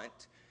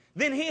want,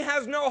 then he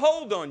has no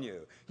hold on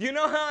you. You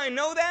know how I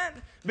know that?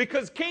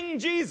 Because King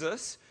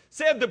Jesus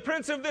said, the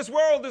prince of this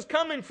world is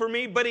coming for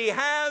me, but he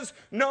has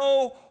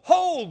no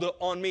hold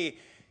on me.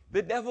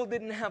 The devil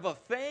didn't have a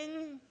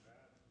thing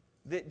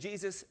that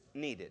Jesus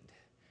needed.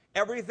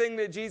 Everything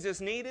that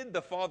Jesus needed,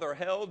 the Father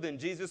held, and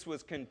Jesus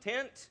was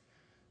content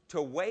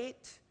to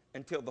wait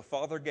until the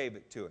Father gave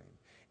it to him,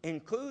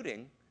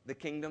 including the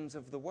kingdoms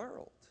of the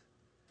world.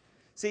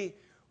 See,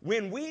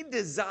 when we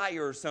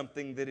desire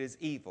something that is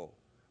evil,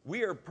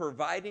 we are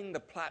providing the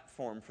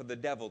platform for the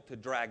devil to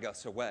drag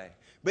us away.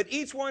 But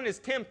each one is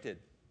tempted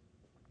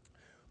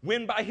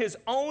when by his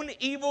own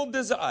evil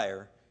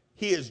desire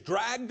he is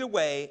dragged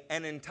away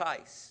and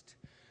enticed.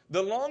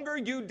 The longer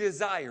you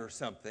desire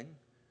something,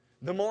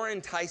 the more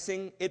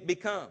enticing it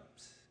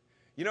becomes.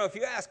 You know, if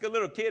you ask a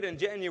little kid in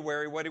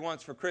January what he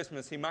wants for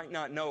Christmas, he might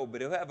not know,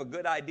 but he'll have a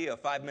good idea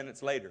 5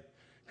 minutes later.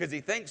 Because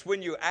he thinks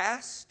when you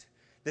asked,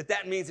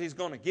 that means he's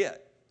going to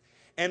get.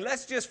 And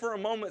let's just for a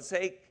moment's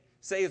sake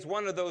say it's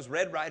one of those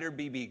Red Ryder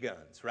BB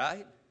guns,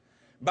 right?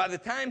 By the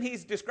time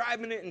he's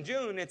describing it in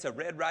June, it's a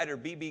Red Ryder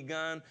BB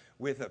gun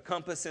with a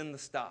compass in the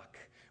stock.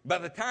 By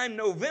the time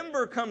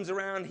November comes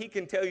around, he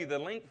can tell you the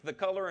length, the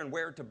color, and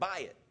where to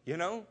buy it, you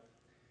know?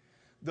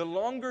 The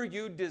longer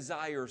you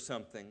desire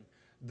something,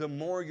 the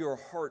more your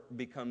heart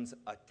becomes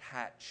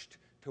attached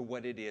to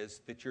what it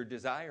is that you're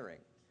desiring.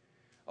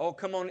 Oh,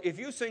 come on, if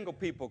you single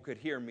people could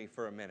hear me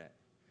for a minute.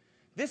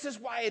 This is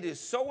why it is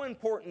so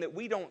important that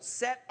we don't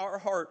set our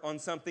heart on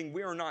something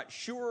we are not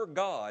sure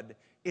God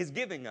is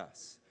giving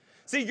us.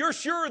 See, you're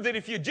sure that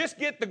if you just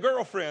get the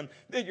girlfriend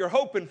that you're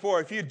hoping for,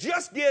 if you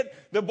just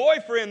get the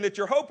boyfriend that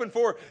you're hoping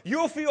for,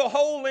 you'll feel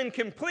whole and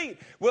complete.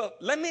 Well,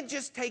 let me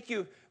just take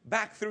you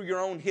back through your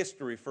own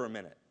history for a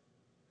minute.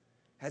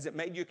 Has it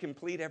made you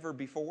complete ever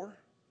before?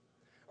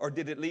 Or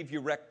did it leave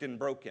you wrecked and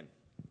broken?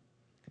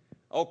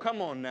 Oh,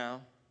 come on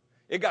now.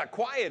 It got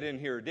quiet in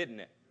here, didn't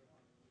it?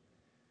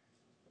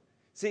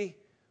 See,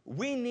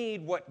 we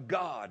need what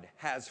God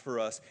has for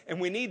us, and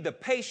we need the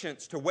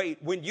patience to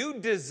wait. When you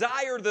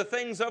desire the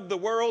things of the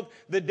world,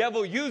 the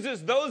devil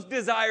uses those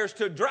desires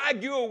to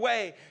drag you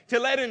away, to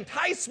let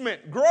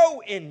enticement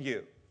grow in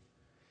you.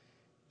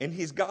 And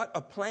he's got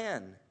a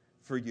plan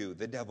for you,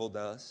 the devil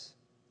does.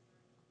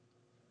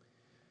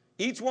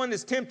 Each one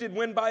is tempted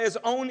when by his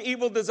own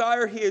evil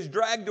desire he is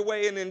dragged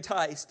away and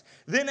enticed.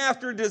 Then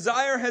after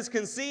desire has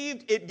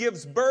conceived, it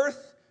gives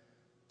birth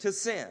to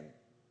sin.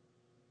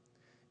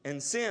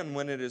 And sin,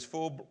 when it is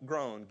full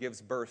grown,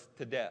 gives birth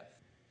to death.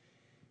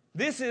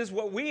 This is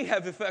what we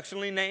have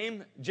affectionately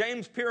named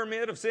James'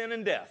 pyramid of sin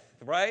and death,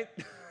 right?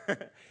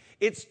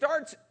 It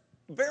starts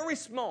very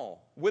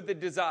small with the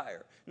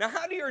desire. Now,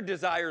 how do your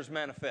desires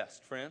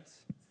manifest,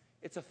 friends?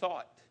 It's a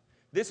thought.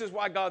 This is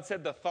why God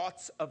said the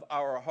thoughts of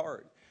our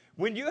heart.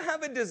 When you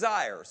have a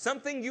desire,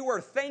 something you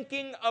are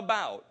thinking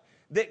about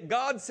that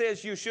God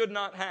says you should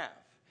not have,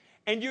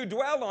 and you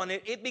dwell on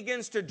it, it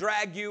begins to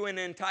drag you and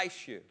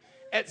entice you.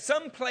 At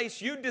some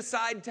place, you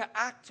decide to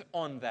act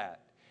on that.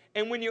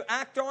 And when you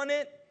act on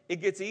it, it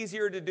gets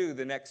easier to do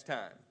the next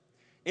time.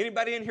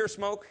 Anybody in here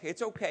smoke?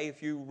 It's okay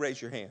if you raise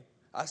your hand.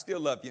 I still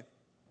love you,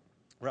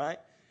 right?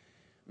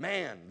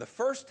 Man, the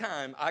first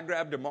time I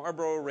grabbed a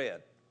Marlboro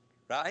Red,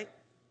 right?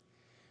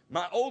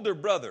 My older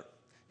brother,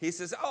 he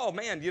says, oh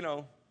man,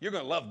 you're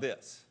going to love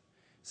this.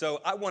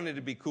 So I wanted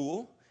to be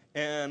cool,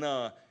 and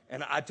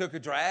I took a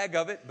drag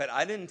of it, but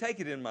I didn't take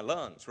it in my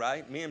lungs,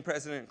 right? Me and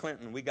President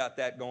Clinton, we got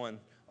that going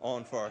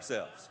on for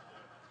ourselves.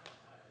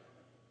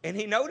 And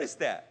he noticed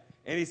that.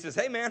 And he says,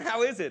 hey, man,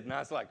 how is it? And I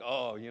was like,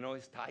 oh,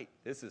 it's tight.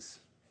 This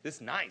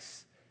is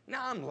nice. No,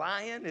 I'm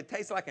lying. It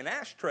tastes like an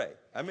ashtray.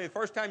 I mean, the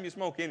first time you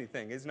smoke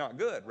anything, it's not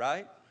good,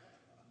 right?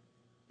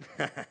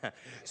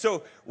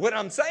 So what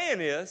I'm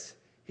saying is,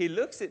 he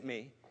looks at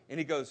me, and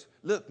he goes,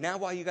 look, now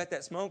while you got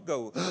that smoke,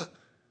 go,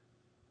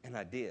 and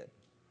I did.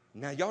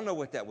 Now, y'all know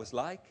what that was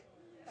like?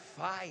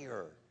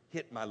 Fire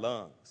hit my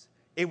lungs.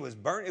 It was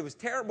burnt. It was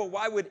terrible.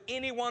 Why would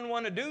anyone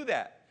want to do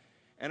that?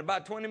 And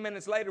about 20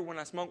 minutes later, when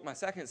I smoked my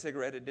second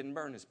cigarette, it didn't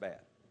burn as bad.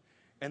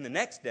 And the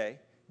next day,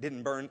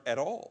 didn't burn at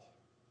all.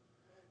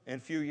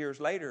 And a few years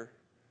later,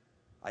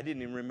 I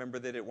didn't even remember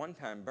that it one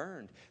time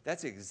burned.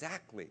 That's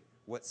exactly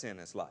what sin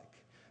is like.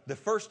 The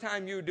first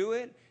time you do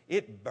it,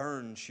 it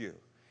burns you.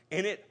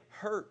 And it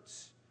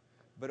hurts.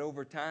 But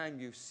over time,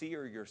 you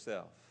sear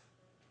yourself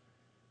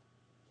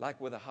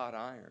like with a hot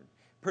iron.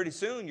 Pretty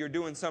soon, you're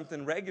doing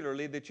something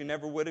regularly that you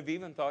never would have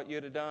even thought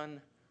you'd have done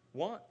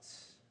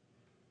once.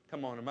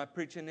 Come on, am I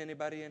preaching to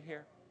anybody in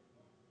here?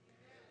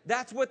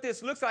 That's what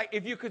this looks like.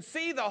 If you could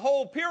see the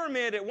whole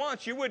pyramid at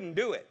once, you wouldn't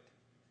do it.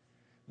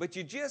 But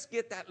you just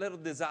get that little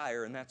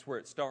desire, and that's where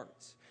it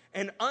starts.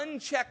 An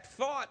unchecked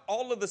thought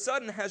all of a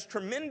sudden has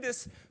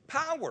tremendous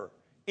power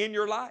in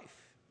your life.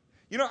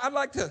 I'd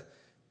like to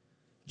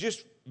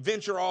just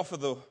venture off of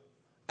the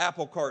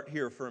apple cart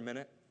here for a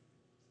minute.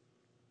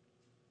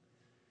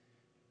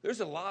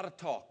 There's a lot of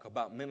talk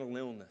about mental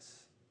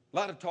illness, a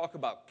lot of talk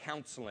about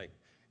counseling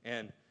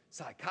and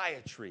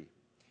psychiatry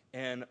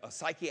and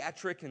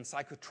psychiatric and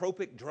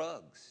psychotropic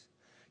drugs.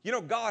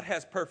 God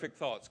has perfect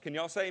thoughts. Can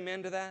y'all say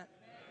amen to that?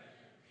 Amen.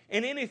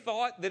 And any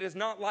thought that is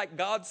not like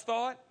God's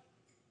thought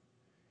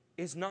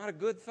is not a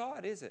good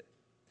thought, is it?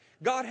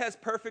 God has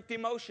perfect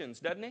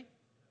emotions, doesn't he?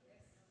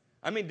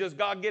 I mean, does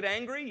God get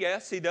angry?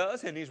 Yes, he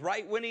does, and he's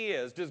right when he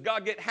is. Does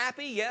God get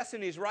happy? Yes,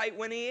 and he's right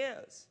when he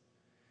is.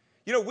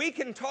 We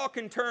can talk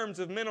in terms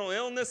of mental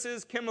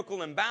illnesses, chemical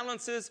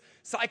imbalances,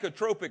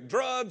 psychotropic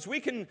drugs. We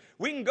can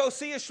go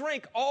see a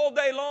shrink all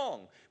day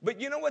long.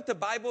 But you know what the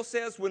Bible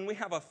says when we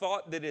have a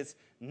thought that is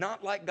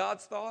not like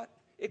God's thought?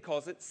 It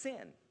calls it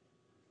sin.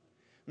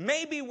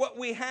 Maybe what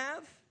we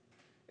have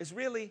is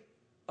really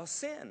a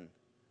sin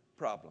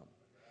problem.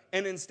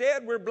 And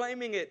instead we're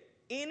blaming it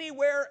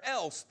anywhere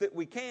else that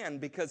we can,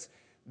 because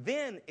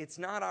then it's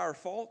not our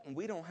fault and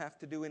we don't have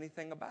to do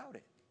anything about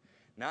it.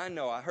 Now, I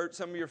know I hurt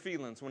some of your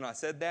feelings when I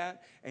said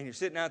that, and you're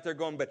sitting out there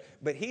going,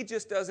 but he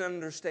just doesn't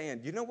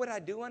understand. You know what I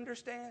do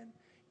understand?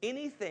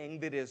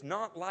 Anything that is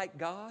not like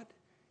God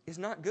is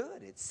not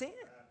good. It's sin.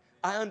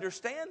 I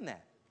understand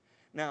that.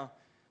 Now,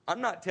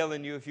 I'm not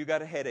telling you if you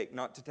got a headache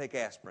not to take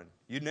aspirin.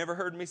 You've never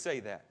heard me say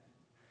that.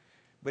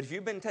 But if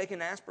you've been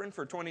taking aspirin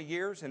for 20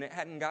 years and it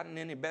hadn't gotten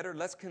any better,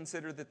 let's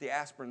consider that the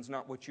aspirin's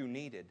not what you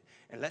needed.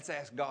 And let's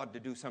ask God to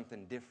do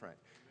something different.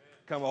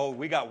 Come on,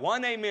 we got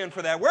one amen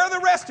for that. Where are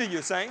the rest of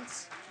you,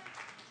 saints?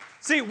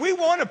 See, we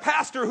want a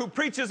pastor who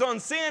preaches on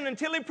sin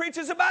until he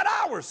preaches about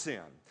our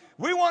sin.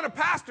 We want a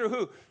pastor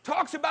who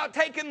talks about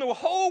taking the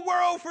whole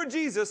world for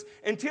Jesus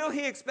until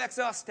he expects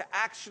us to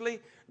actually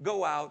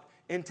go out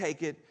and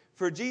take it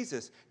for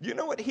Jesus. Do you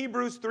know what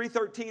Hebrews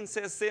 3:13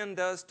 says sin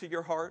does to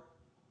your heart?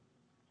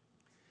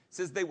 It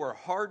says they were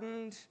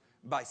hardened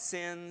by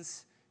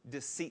sin's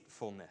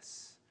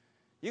deceitfulness.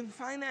 You can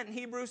find that in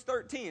Hebrews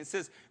 13. It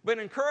says, but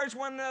encourage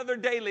one another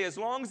daily as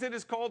long as it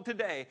is called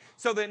today,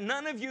 so that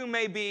none of you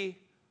may be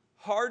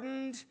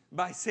hardened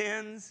by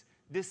sin's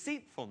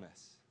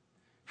deceitfulness.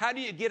 How do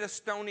you get a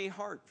stony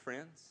heart,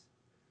 friends?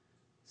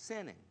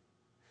 Sinning.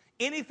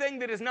 Anything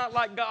that is not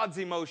like God's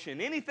emotion,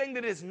 anything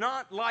that is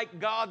not like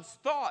God's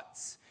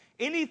thoughts,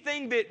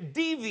 anything that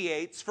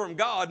deviates from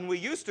God, and we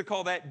used to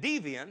call that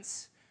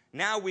deviance,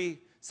 now we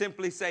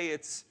simply say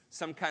it's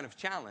some kind of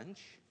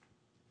challenge.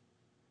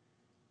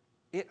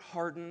 It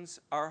hardens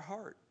our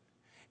heart.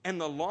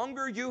 And the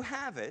longer you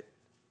have it,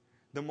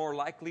 the more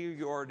likely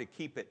you are to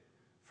keep it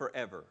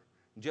forever.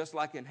 Just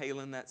like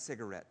inhaling that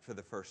cigarette for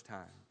the first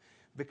time.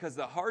 Because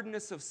the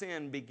hardness of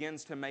sin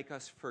begins to make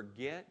us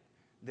forget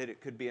that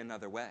it could be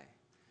another way.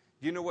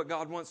 Do you know what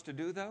God wants to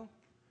do, though?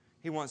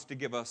 He wants to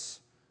give us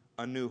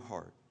a new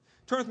heart.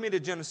 Turn with me to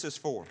Genesis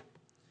 4.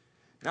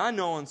 Now, I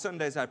know on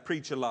Sundays I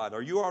preach a lot.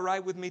 Are you all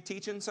right with me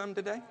teaching some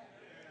today?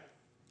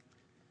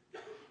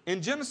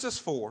 In Genesis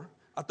 4,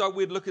 I thought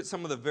we'd look at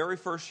some of the very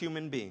first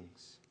human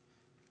beings.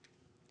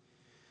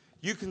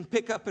 You can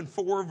pick up in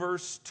 4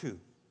 verse 2.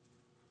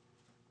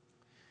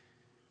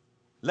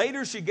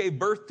 Later she gave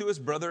birth to his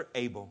brother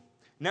Abel.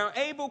 Now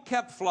Abel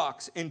kept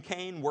flocks and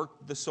Cain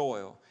worked the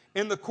soil.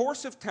 In the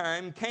course of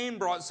time, Cain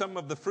brought some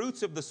of the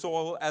fruits of the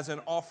soil as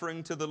an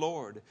offering to the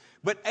Lord.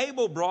 But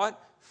Abel brought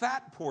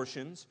fat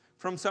portions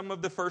from some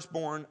of the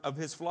firstborn of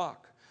his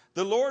flock.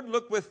 The Lord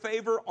looked with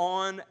favor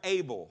on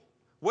Abel.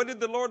 What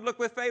did the Lord look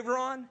with favor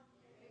on?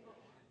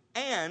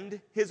 And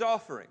his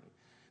offering.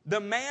 The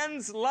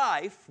man's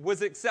life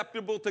was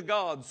acceptable to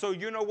God. So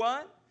you know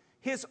what?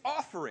 His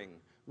offering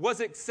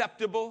was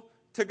acceptable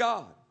to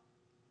God.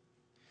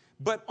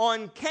 But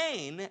on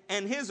Cain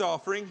and his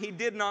offering, he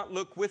did not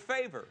look with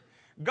favor.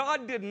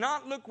 God did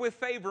not look with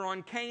favor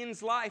on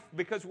Cain's life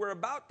because we're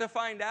about to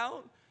find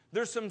out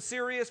there's some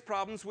serious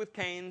problems with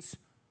Cain's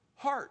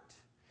heart.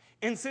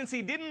 And since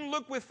he didn't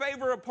look with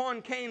favor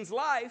upon Cain's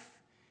life,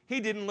 he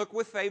didn't look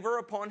with favor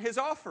upon his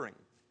offering.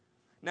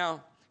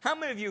 Now, how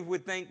many of you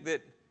would think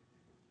that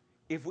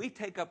if we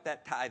take up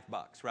that tithe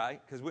box,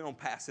 right, because we don't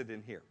pass it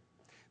in here,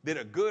 that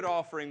a good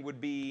offering would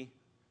be,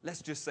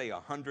 let's just say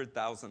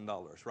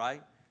 $100,000,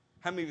 right?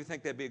 How many of you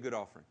think that'd be a good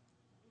offering?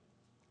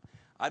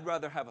 I'd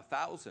rather have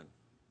 1,000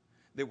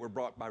 that were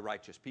brought by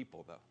righteous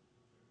people, though.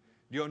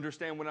 Do you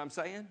understand what I'm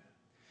saying?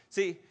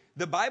 See,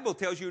 the Bible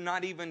tells you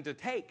not even to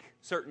take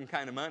certain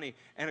kind of money,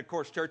 and of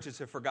course churches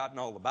have forgotten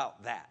all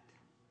about that.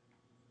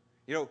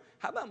 You know,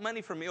 how about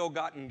money from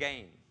ill-gotten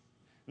gain?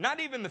 Not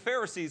even the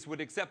Pharisees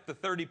would accept the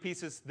 30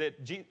 pieces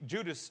that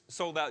Judas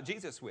sold out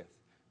Jesus with,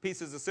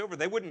 pieces of silver.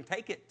 They wouldn't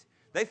take it.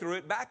 They threw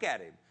it back at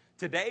him.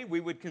 Today, we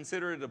would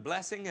consider it a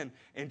blessing and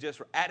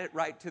just add it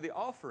right to the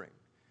offering.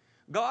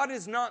 God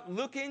is not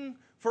looking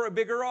for a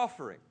bigger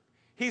offering.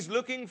 He's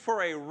looking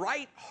for a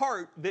right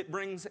heart that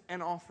brings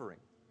an offering.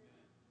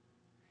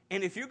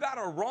 And if you got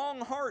a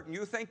wrong heart and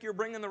you think you're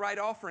bringing the right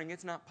offering,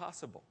 it's not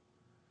possible.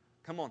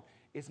 Come on.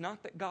 It's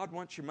not that God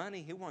wants your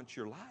money. He wants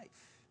your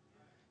life.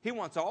 He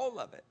wants all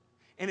of it.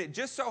 And it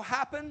just so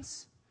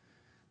happens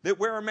that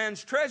where a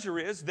man's treasure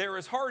is, there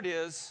his heart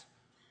is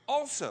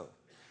also.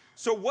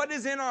 So what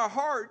is in our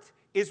heart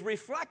is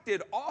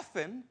reflected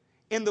often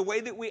in the way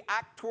that we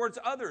act towards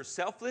others,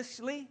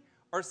 selfishly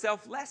or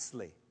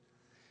selflessly.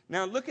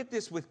 Now look at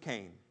this with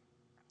Cain.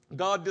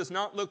 God does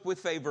not look with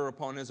favor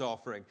upon his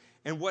offering.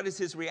 And what is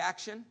his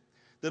reaction?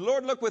 The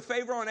Lord looked with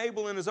favor on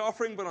Abel and his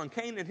offering, but on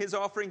Cain and his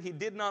offering he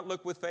did not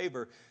look with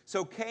favor.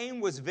 So Cain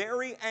was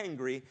very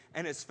angry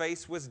and his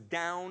face was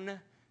downcast.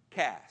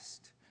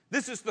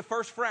 This is the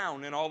first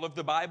frown in all of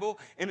the Bible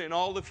and in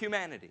all of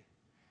humanity.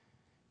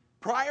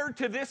 Prior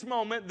to this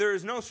moment, there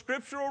is no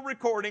scriptural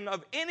recording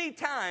of any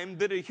time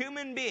that a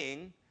human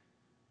being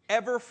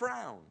ever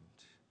frowned.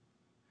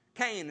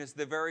 Cain is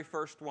the very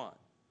first one.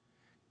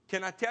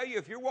 Can I tell you,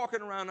 if you're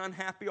walking around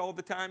unhappy all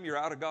the time, you're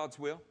out of God's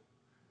will?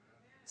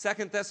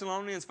 2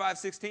 Thessalonians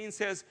 5:16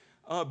 says,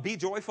 be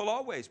joyful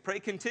always, pray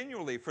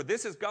continually, for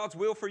this is God's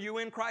will for you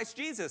in Christ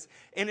Jesus.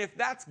 And if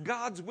that's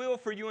God's will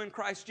for you in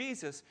Christ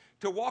Jesus,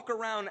 to walk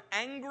around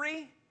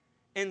angry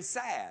and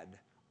sad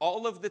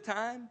all of the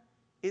time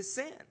is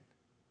sin.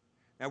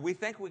 Now, we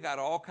think we got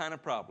all kind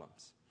of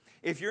problems.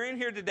 If you're in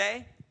here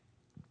today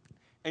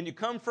and you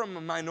come from a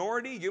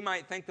minority, you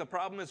might think the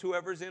problem is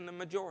whoever's in the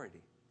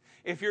majority.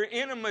 If you're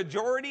in a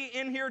majority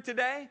in here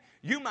today,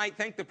 you might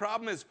think the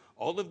problem is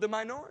all of the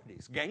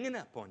minorities ganging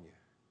up on you.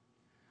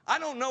 I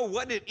don't know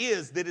what it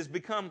is that has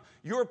become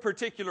your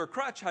particular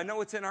crutch. I know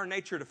it's in our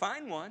nature to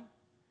find one.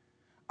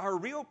 Our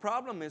real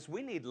problem is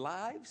we need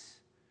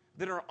lives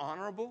that are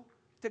honorable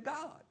to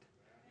God.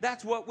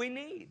 That's what we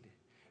need.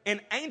 And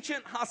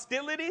ancient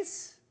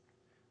hostilities,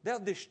 they'll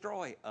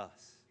destroy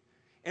us.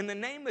 In the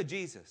name of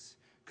Jesus,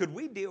 could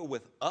we deal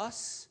with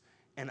us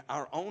and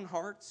our own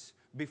hearts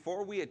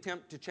before we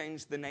attempt to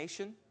change the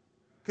nation?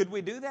 Could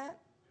we do that?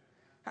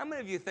 How many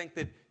of you think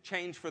that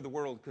change for the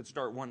world could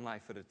start one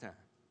life at a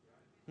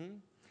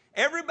time?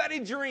 Everybody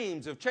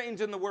dreams of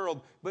changing the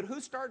world, but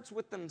who starts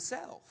with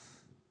themselves?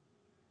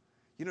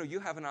 You know, you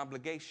have an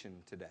obligation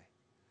today.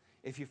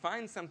 If you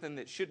find something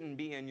that shouldn't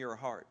be in your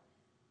heart,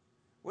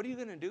 what are you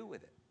going to do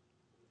with it?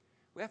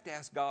 We have to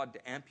ask God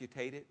to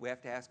amputate it. We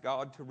have to ask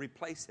God to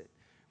replace it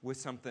with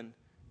something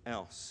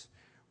else.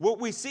 What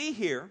we see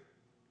here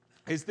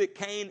is that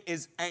Cain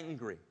is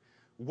angry.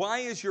 Why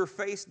is your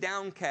face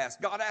downcast?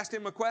 God asked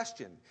him a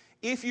question.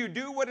 If you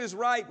do what is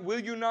right, will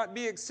you not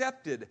be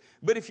accepted?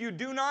 But if you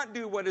do not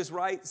do what is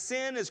right,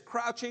 sin is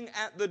crouching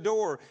at the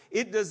door.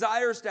 It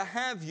desires to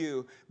have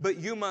you, but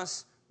you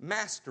must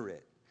master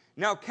it.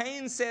 Now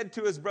Cain said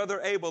to his brother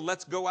Abel,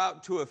 let's go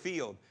out to a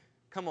field.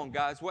 Come on,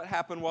 guys, what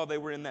happened while they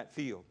were in that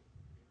field?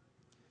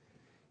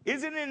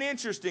 Isn't it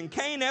interesting?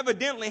 Cain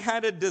evidently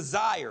had a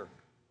desire.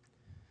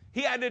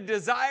 He had a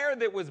desire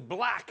that was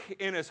black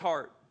in his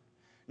heart.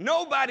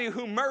 Nobody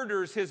who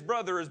murders his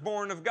brother is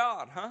born of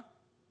God, huh?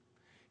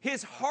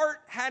 His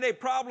heart had a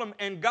problem,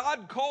 and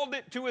God called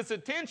it to his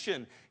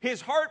attention. His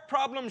heart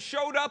problem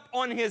showed up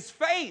on his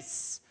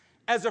face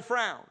as a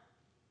frown.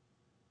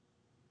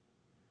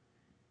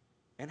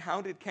 And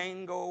how did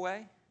Cain go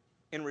away?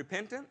 In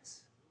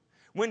repentance?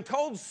 When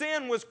told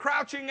sin was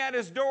crouching at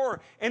his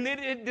door and that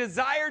it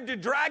desired to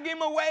drag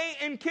him away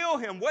and kill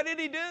him, what did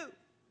he do?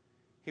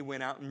 He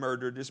went out and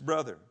murdered his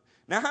brother.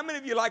 Now, how many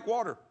of you like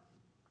water?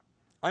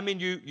 I mean,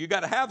 you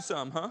got to have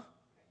some, huh?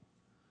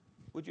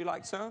 Would you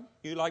like some?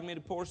 You like me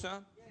to pour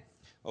some? Yes.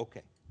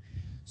 Okay.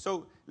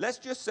 So let's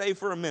just say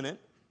for a minute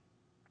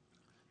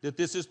that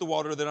this is the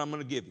water that I'm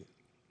going to give you.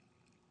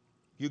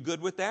 You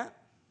good with that?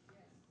 Yes.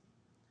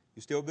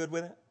 You still good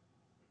with it?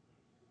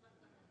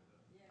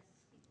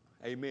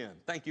 Yes. Amen.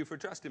 Thank you for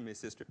trusting me,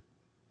 sister.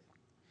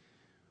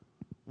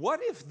 What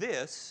if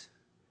this,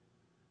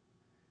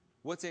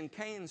 what's in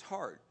Cain's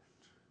heart,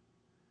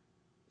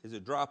 is a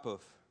drop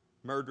of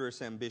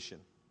murderous ambition?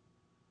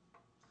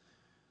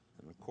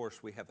 And of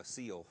course, we have a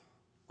seal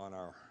on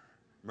our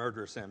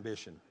murderous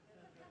ambition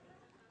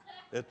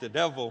that the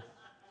devil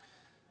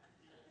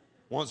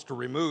wants to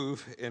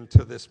remove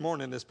into this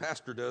morning. This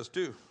pastor does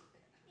too.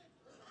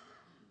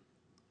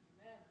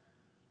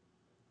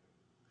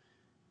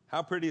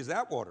 How pretty is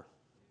that water?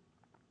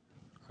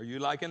 Are you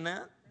liking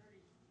that?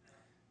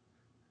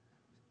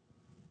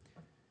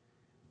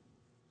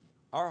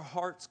 Our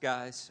hearts,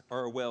 guys,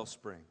 are a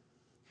wellspring.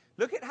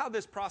 Look at how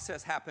this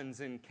process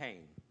happens in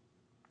Cain.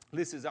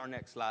 This is our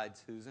next slide,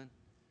 Susan.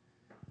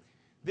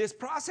 This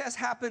process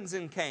happens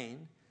in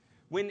Cain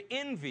when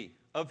envy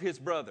of his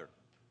brother,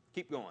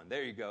 keep going,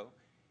 there you go.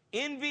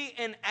 Envy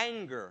and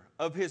anger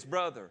of his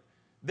brother,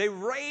 they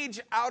rage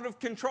out of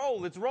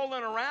control. It's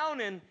rolling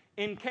around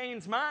in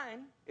Cain's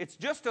mind. It's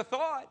just a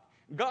thought.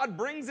 God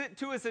brings it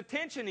to his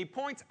attention. He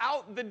points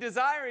out the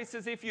desire. He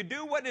says, if you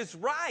do what is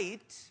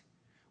right,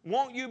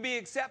 won't you be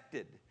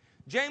accepted?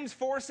 James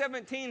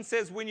 4:17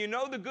 says, when you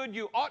know the good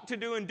you ought to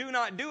do and do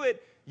not do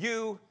it,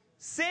 you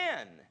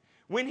sin.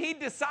 When he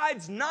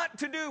decides not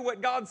to do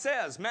what God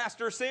says,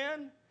 master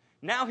sin,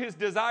 now his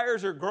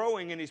desires are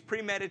growing and he's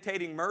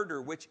premeditating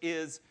murder, which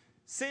is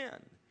sin.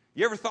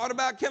 You ever thought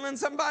about killing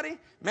somebody?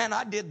 Man,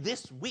 I did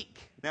this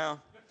week.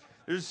 Now,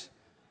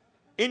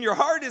 in your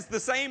heart it's the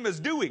same as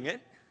doing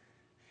it,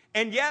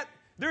 and yet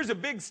there's a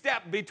big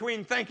step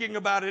between thinking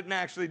about it and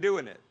actually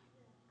doing it.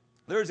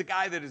 There's a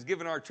guy that has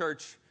given our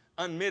church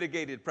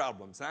unmitigated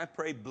problems, and I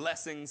pray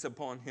blessings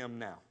upon him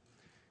now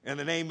in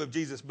the name of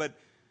Jesus. But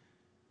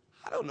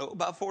I don't know,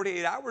 about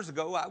 48 hours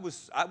ago, I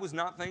was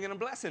not thinking of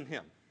blessing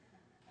him.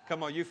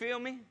 Come on, you feel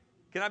me?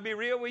 Can I be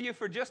real with you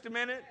for just a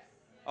minute?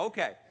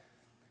 Okay.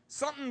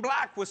 Something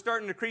black was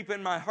starting to creep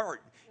in my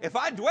heart. If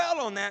I dwell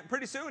on that,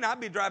 pretty soon I'll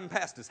be driving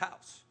past his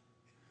house.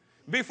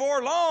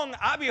 Before long,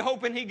 I'll be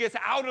hoping he gets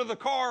out of the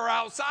car or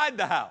outside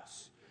the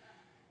house.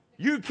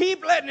 You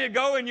keep letting it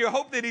go and you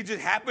hope that he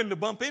just happened to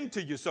bump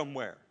into you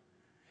somewhere.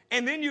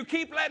 And then you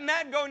keep letting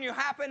that go and you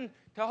happen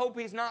to hope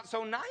he's not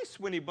so nice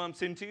when he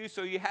bumps into you,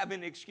 so you have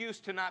an excuse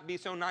to not be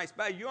so nice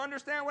back. You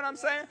understand what I'm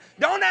saying?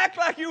 Don't act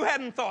like you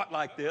hadn't thought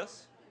like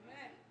this.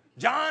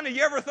 John, have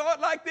you ever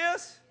thought like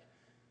this?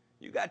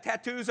 You got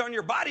tattoos on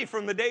your body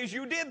from the days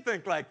you did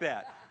think like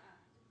that.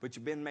 But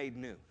you've been made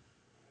new.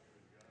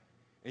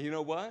 And you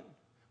know what?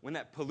 When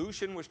that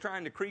pollution was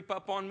trying to creep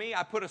up on me,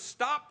 I put a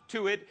stop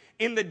to it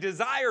in the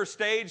desire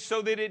stage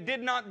so that it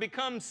did not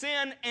become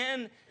sin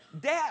and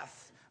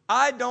death.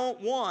 I don't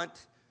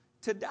want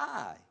to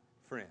die,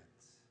 friends.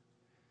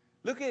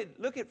 Look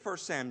at 1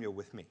 Samuel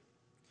with me.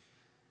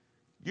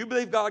 You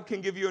believe God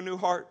can give you a new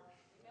heart?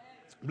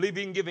 Amen. Believe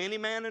he can give any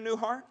man a new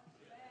heart?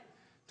 Amen.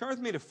 Turn with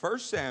me to 1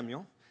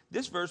 Samuel.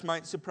 This verse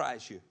might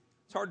surprise you.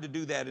 It's hard to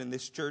do that in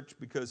this church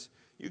because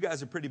you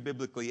guys are pretty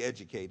biblically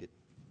educated.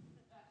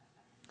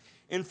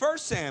 In 1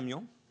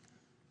 Samuel,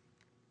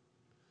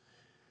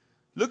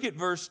 look at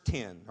verse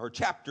 10, or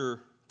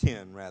chapter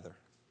 10, rather.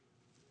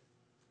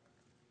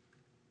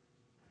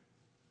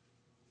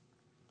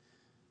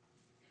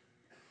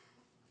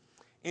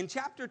 In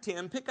chapter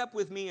 10, pick up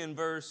with me in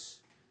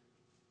verse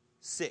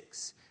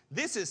 6.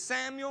 This is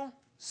Samuel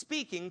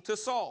speaking to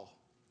Saul.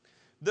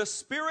 The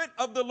Spirit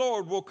of the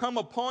Lord will come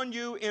upon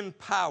you in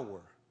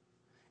power,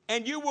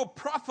 and you will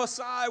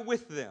prophesy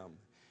with them.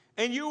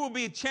 And you will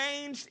be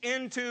changed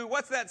into,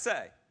 what's that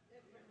say?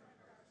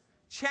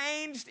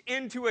 Changed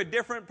into a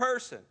different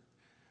person.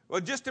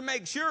 Well, just to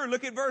make sure,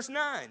 look at verse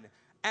 9.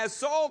 As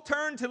Saul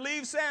turned to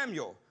leave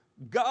Samuel,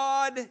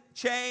 God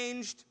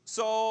changed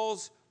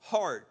Saul's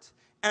heart.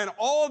 And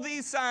all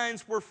these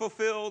signs were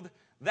fulfilled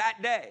that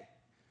day.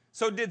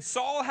 So did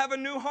Saul have a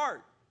new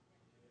heart?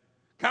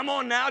 Come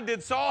on now,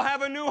 did Saul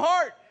have a new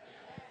heart?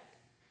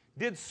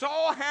 Did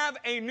Saul have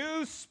a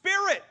new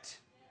spirit?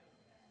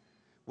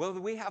 Well,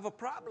 we have a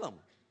problem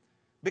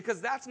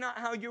because that's not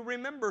how you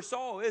remember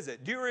Saul, is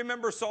it? Do you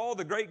remember Saul,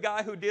 the great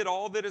guy who did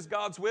all that is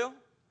God's will?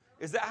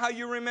 Is that how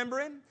you remember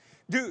him?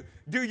 Do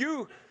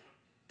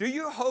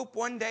you hope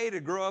one day to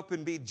grow up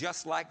and be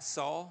just like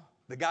Saul,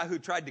 the guy who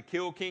tried to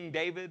kill King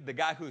David, the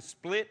guy who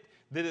split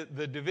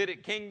the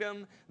Davidic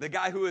kingdom, the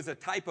guy who is a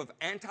type of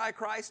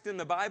Antichrist in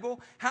the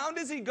Bible, how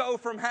does he go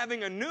from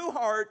having a new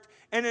heart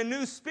and a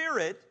new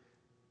spirit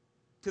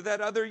to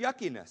that other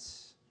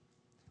yuckiness?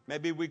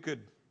 Maybe we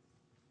could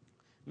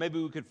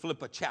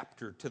flip a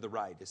chapter to the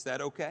right. Is that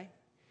okay?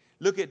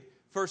 Look at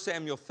 1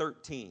 Samuel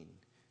 13.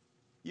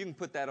 You can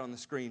put that on the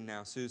screen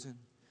now, Susan.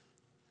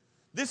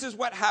 This is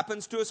what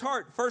happens to his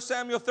heart. 1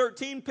 Samuel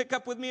 13, pick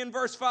up with me in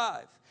verse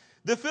 5.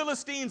 The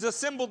Philistines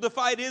assembled to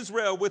fight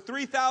Israel with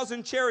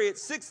 3,000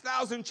 chariots,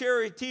 6,000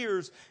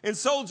 charioteers, and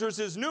soldiers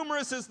as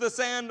numerous as the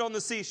sand on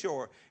the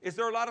seashore. Is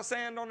there a lot of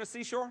sand on the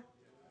seashore?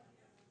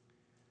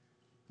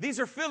 These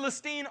are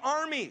Philistine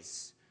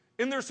armies,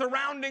 and they're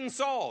surrounding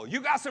Saul.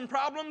 You got some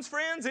problems,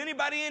 friends?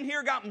 Anybody in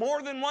here got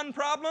more than one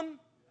problem?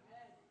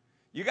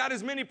 You got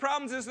as many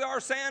problems as there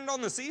are sand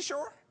on the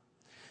seashore?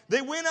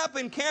 They went up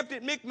and camped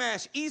at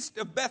Michmash, east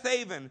of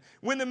Bethaven.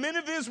 When the men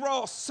of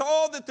Israel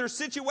saw that their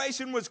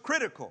situation was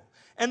critical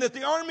and that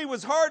the army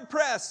was hard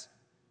pressed,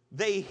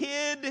 they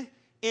hid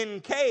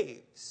in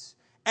caves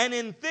and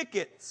in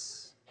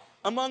thickets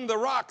among the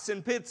rocks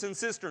and pits and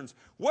cisterns.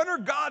 What are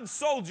God's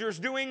soldiers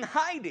doing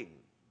hiding?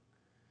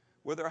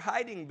 Well, they're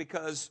hiding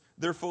because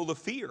they're full of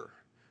fear.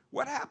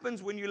 What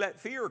happens when you let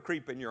fear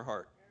creep in your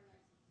heart?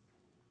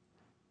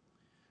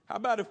 How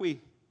about if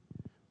we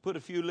put a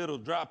few little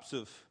drops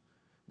of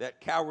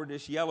that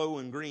cowardice yellow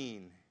and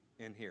green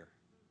in here?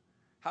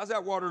 How's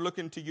that water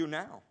looking to you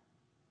now?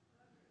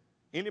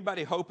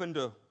 Anybody hoping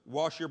to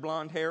wash your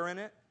blonde hair in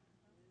it?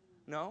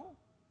 No?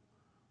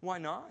 Why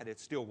not?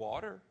 It's still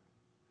water.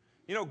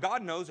 You know,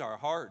 God knows our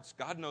hearts.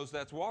 God knows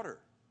that's water.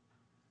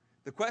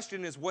 The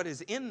question is, what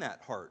is in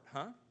that heart,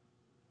 huh?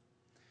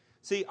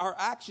 See, our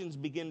actions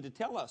begin to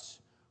tell us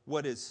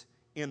what is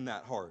in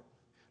that heart.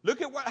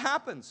 Look at what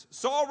happens.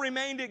 Saul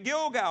remained at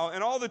Gilgal,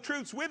 and all the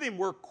troops with him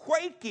were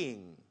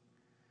quaking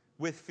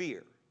with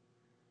fear.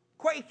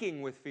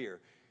 Quaking with fear.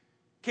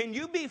 Can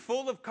you be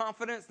full of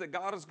confidence that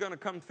God is going to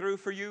come through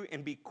for you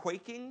and be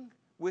quaking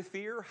with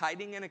fear,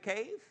 hiding in a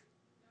cave?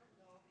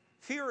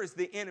 Fear is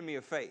the enemy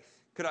of faith.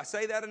 Could I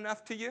say that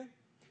enough to you?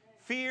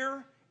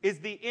 Fear is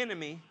the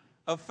enemy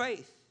of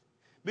faith.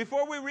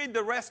 Before we read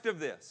the rest of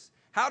this,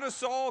 how does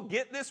Saul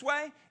get this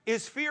way?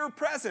 Is fear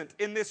present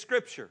in this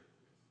scripture?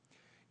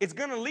 It's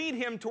going to lead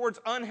him towards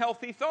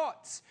unhealthy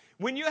thoughts.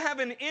 When you have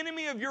an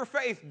enemy of your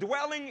faith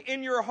dwelling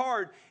in your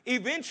heart,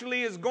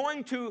 eventually is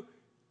going to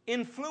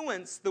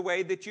influence the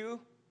way that you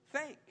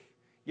think.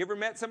 You ever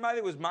met somebody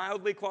that was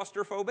mildly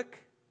claustrophobic?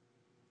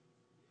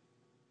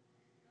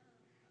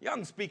 Y'all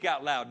can speak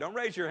out loud. Don't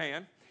raise your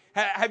hand.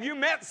 Have you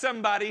met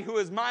somebody who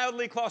is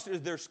mildly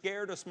claustrophobic? They're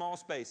scared of small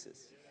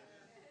spaces.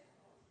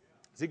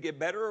 Does it get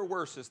better or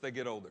worse as they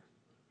get older?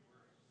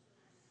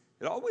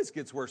 It always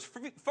gets worse.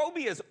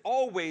 Phobias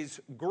always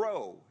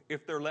grow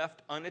if they're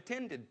left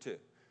unattended to.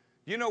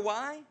 You know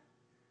why?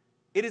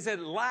 It is a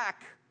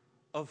lack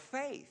of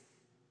faith.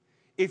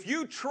 If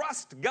you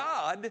trust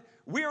God,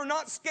 we are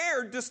not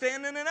scared to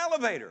stand in an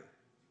elevator.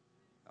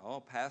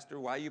 Oh, Pastor,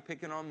 why are you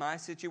picking on my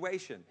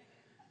situation?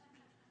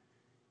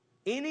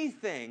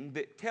 Anything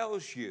that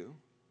tells you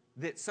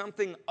that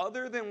something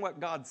other than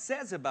what God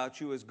says about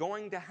you is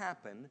going to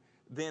happen,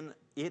 then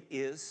it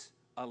is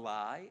a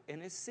lie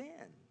and is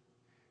sin.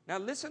 Now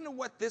listen to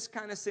what this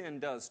kind of sin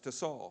does to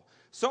Saul.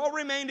 Saul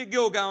remained at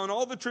Gilgal, and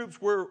all the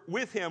troops were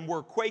with him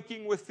were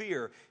quaking with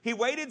fear. He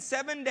waited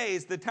 7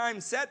 days, the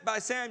time set by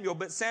Samuel,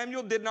 but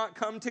Samuel did not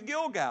come to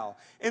Gilgal.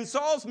 And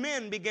Saul's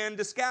men began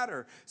to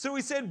scatter. So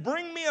he said,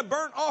 "Bring me a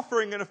burnt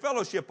offering and a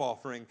fellowship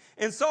offering."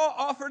 And Saul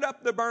offered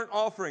up the burnt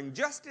offering.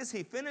 Just as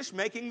he finished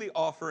making the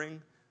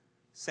offering,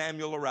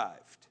 Samuel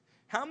arrived.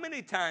 How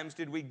many times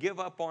did we give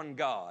up on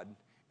God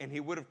and he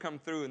would have come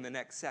through in the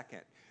next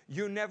second?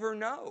 You never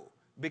know.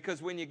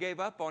 Because when you gave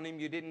up on him,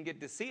 you didn't get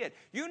to see it.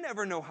 You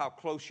never know how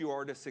close you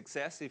are to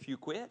success if you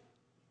quit.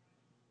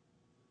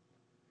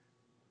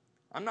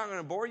 I'm not going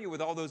to bore you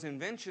with all those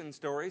invention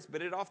stories,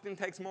 but it often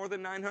takes more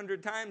than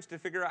 900 times to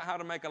figure out how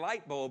to make a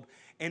light bulb.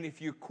 And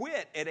if you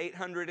quit at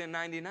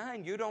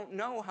 899, you don't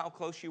know how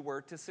close you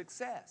were to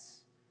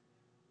success.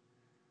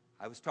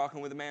 I was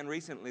talking with a man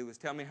recently who was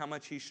telling me how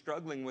much he's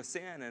struggling with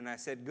sin, and I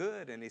said,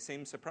 "Good," and he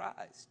seemed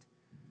surprised.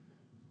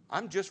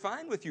 I'm just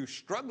fine with you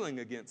struggling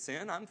against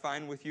sin. I'm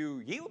fine with you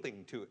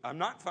yielding to it. I'm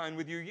not fine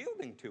with you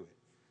yielding to it.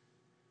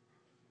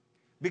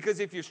 Because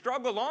if you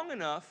struggle long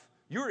enough,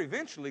 you're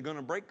eventually going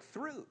to break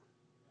through.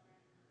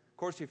 Of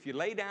course, if you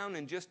lay down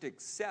and just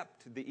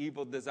accept the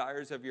evil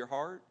desires of your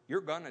heart, you're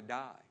going to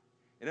die.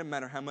 It doesn't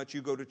matter how much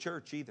you go to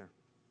church either.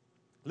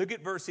 Look at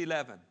verse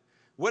 11.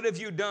 "What have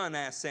you done?"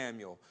 asked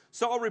Samuel.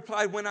 Saul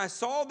replied, "When I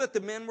saw that the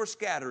men were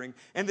scattering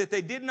and that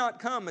they did not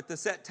come at the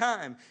set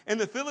time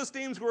and the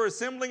Philistines were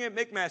assembling at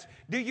Michmash."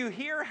 Do you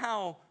hear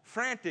how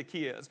frantic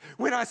he is?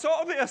 When I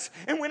saw this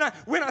and when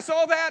I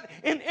saw that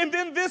and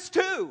then this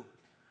too.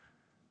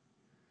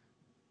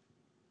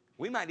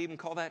 We might even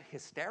call that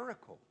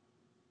hysterical.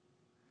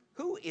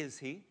 Who is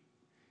he?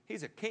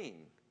 He's a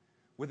king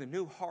with a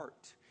new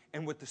heart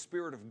and with the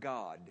Spirit of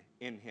God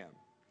in him.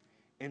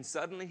 And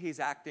suddenly he's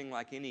acting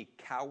like any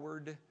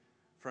coward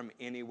from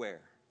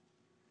anywhere.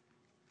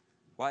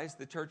 Why is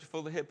the church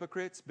full of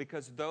hypocrites?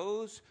 Because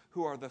those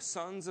who are the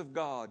sons of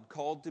God,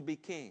 called to be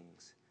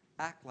kings,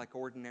 act like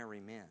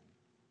ordinary men.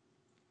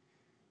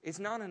 It's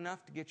not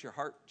enough to get your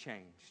heart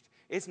changed.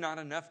 It's not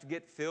enough to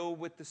get filled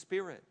with the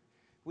Spirit.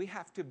 We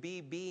have to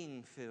be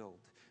being filled.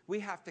 We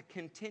have to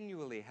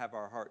continually have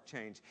our heart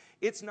changed.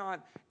 It's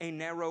not a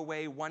narrow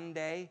way one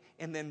day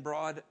and then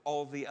broad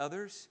all the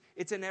others.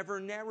 It's an ever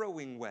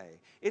narrowing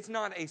way. It's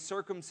not a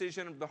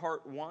circumcision of the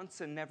heart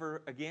once and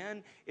never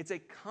again. It's a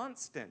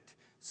constant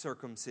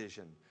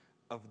circumcision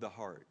of the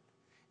heart.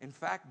 In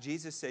fact,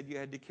 Jesus said you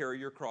had to carry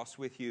your cross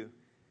with you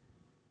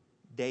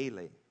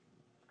daily.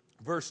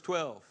 Verse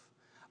 12.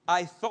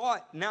 I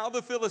thought, now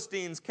the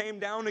Philistines came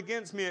down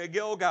against me at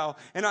Gilgal,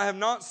 and I have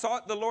not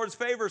sought the Lord's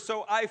favor,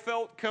 so I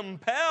felt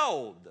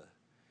compelled.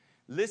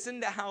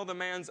 Listen to how the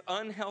man's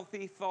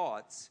unhealthy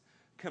thoughts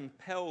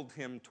compelled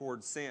him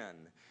toward sin.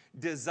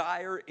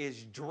 Desire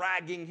is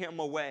dragging him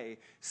away.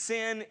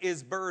 Sin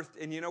is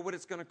birthed, and you know what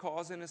it's going to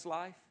cause in his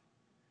life?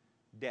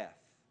 Death.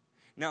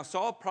 Now,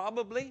 Saul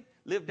probably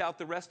lived out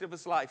the rest of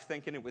his life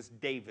thinking it was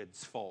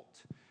David's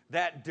fault.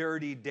 That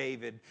dirty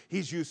David,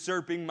 he's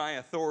usurping my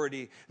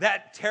authority.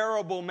 That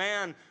terrible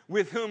man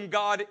with whom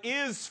God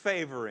is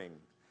favoring,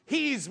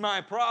 he's my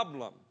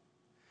problem.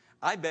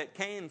 I bet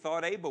Cain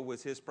thought Abel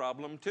was his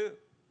problem too.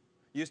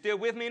 You still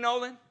with me,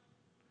 Nolan?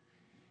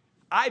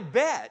 I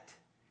bet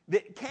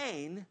that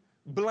Cain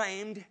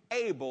blamed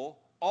Abel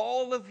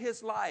all of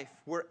his life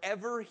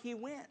wherever he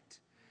went.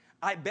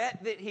 I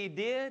bet that he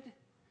did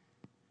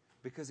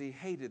because he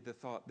hated the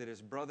thought that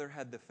his brother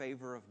had the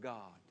favor of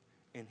God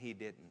and he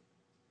didn't.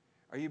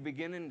 Are you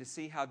beginning to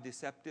see how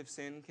deceptive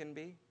sin can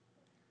be?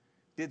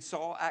 Did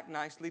Saul act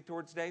nicely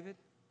towards David?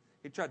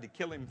 He tried to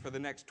kill him for the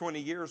next 20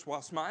 years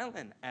while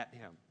smiling at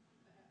him.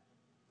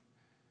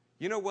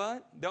 You know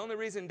what? The only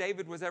reason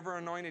David was ever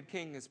anointed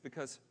king is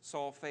because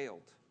Saul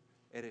failed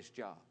at his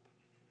job.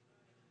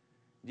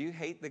 Do you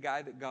hate the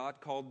guy that God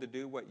called to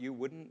do what you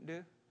wouldn't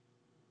do?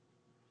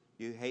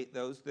 You hate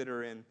those that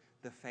are in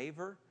the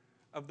favor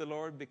of the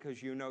Lord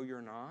because you know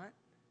you're not?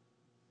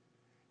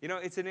 You know,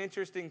 it's an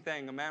interesting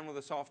thing. A man with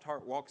a soft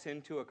heart walks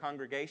into a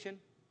congregation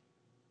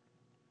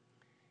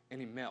and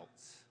he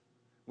melts.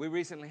 We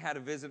recently had a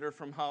visitor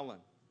from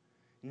Holland,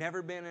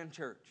 never been in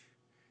church.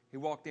 He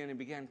walked in and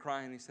began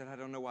crying. He said, I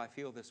don't know why I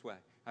feel this way.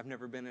 I've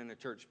never been in a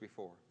church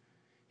before.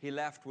 He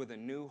left with a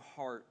new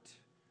heart.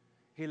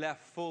 He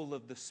left full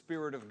of the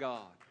Spirit of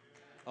God.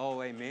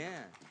 Oh,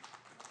 amen.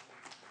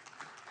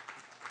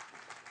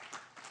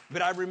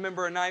 But I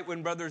remember a night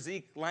when Brother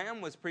Zeke Lamb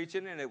was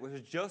preaching, and it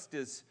was just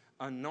as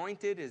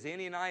anointed as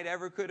any night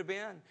ever could have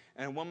been.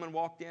 And a woman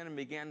walked in and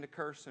began to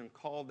curse and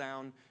call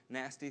down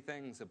nasty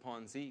things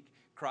upon Zeke,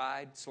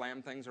 cried,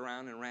 slammed things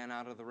around, and ran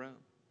out of the room.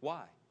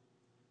 Why?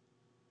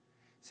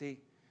 See,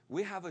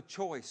 we have a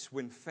choice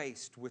when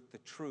faced with the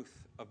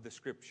truth of the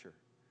Scripture.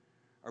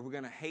 Are we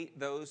going to hate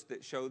those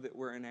that show that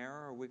we're in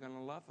error, or are we going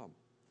to love them?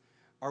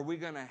 Are we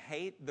going to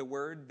hate the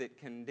word that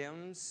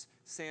condemns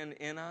sin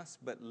in us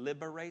but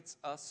liberates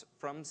us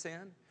from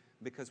sin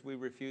because we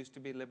refuse to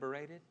be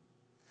liberated?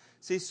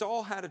 See,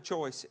 Saul had a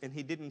choice, and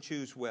he didn't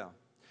choose well.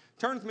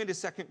 Turn with me to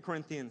 2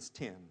 Corinthians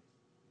 10.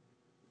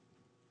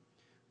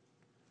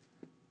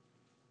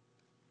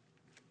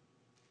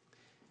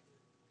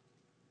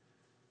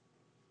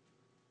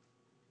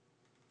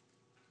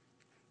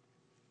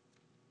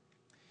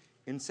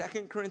 In 2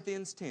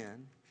 Corinthians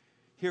 10,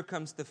 here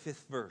comes the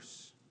 5th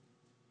verse.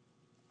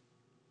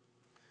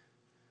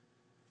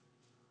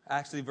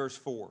 Actually, verse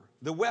 4.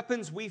 The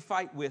weapons we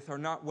fight with are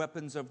not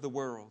weapons of the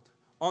world.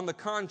 On the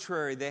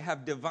contrary, they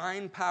have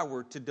divine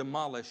power to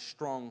demolish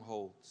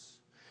strongholds.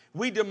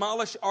 We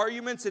demolish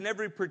arguments and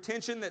every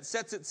pretension that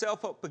sets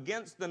itself up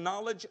against the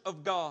knowledge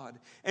of God.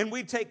 And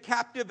we take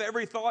captive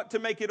every thought to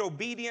make it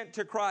obedient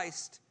to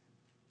Christ.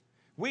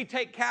 We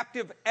take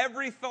captive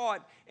every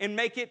thought and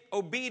make it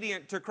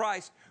obedient to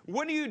Christ.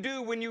 What do you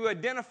do when you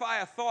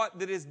identify a thought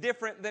that is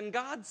different than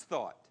God's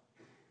thought?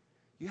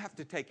 You have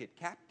to take it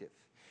captive.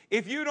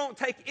 If you don't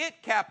take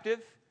it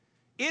captive,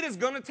 it is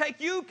going to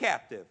take you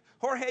captive.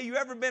 Jorge, you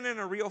ever been in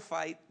a real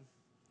fight?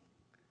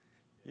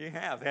 You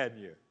have, hadn't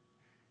you?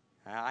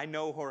 I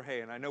know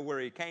Jorge, and I know where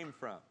he came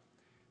from.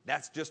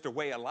 That's just a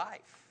way of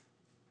life.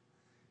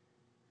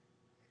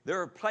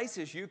 There are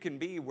places you can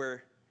be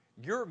where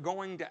you're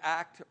going to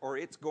act or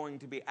it's going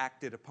to be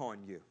acted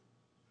upon you.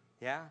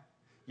 Yeah?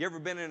 You ever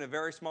been in a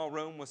very small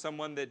room with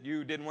someone that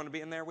you didn't want to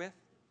be in there with?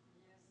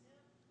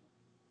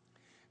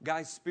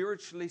 Guys,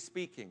 spiritually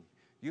speaking,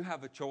 you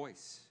have a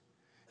choice.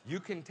 You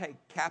can take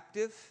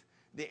captive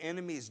the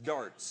enemy's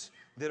darts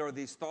that are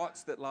these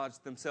thoughts that lodge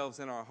themselves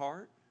in our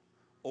heart,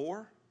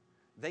 or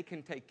they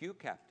can take you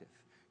captive.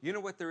 You know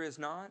what there is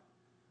not?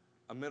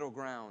 A middle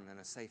ground and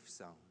a safe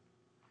zone.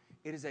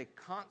 It is a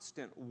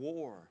constant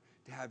war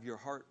to have your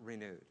heart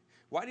renewed.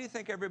 Why do you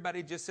think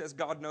everybody just says,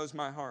 God knows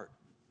my heart?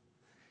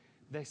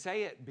 They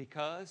say it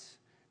because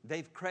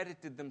they've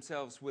credited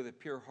themselves with a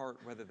pure heart,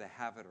 whether they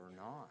have it or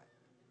not.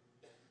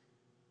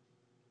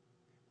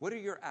 What do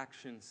your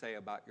actions say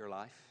about your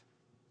life?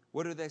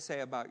 What do they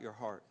say about your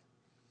heart?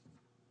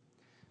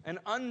 An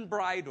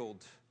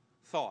unbridled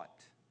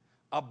thought,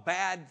 a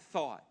bad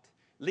thought,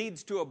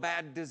 leads to a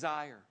bad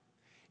desire.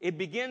 It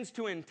begins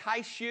to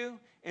entice you,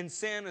 and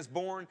sin is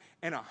born.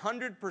 And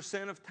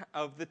 100%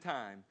 of the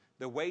time,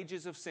 the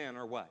wages of sin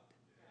are what?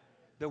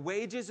 The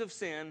wages of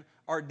sin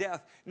are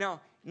death.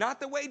 Now, not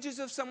the wages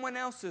of someone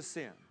else's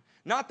sin.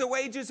 Not the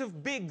wages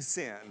of big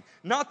sin.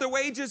 Not the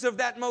wages of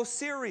that most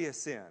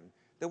serious sin.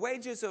 The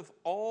wages of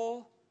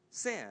all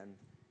sin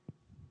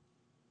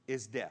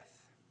is death.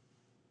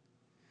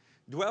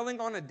 Dwelling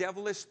on a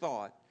devilish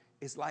thought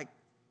is like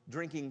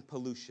drinking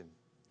pollution.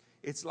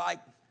 It's like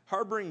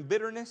harboring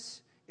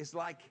bitterness. It's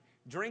like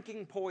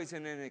drinking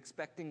poison and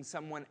expecting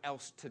someone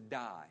else to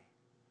die.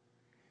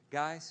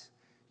 Guys,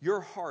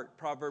 your heart,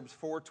 Proverbs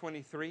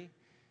 4:23,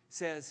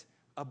 says,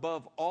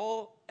 above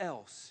all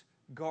else,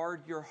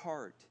 guard your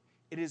heart.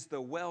 It is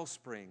the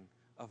wellspring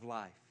of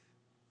life.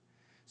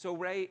 So,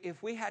 Ray,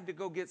 if we had to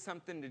go get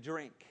something to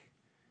drink,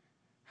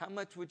 how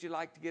much would you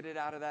like to get it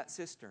out of that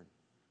cistern?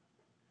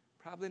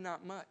 Probably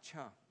not much,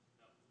 huh?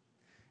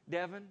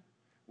 Devin,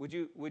 would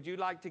you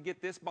like to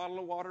get this bottle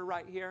of water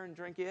right here and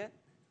drink it?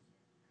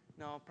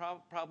 No,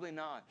 probably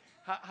not.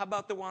 How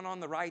about the one on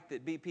the right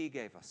that BP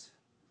gave us?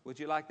 Would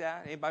you like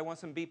that? Anybody want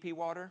some BP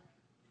water?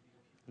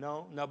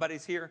 No?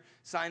 Nobody's here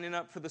signing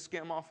up for the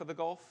skim off of the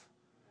Gulf?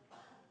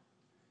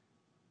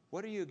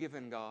 What are you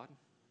giving God?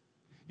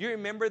 You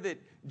remember that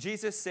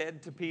Jesus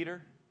said to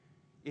Peter,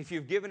 if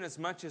you've given as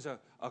much as a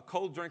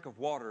cold drink of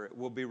water, it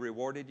will be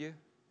rewarded you.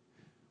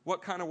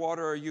 What kind of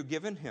water are you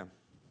giving him?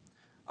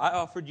 I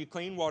offered you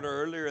clean water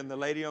earlier, and the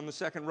lady on the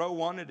second row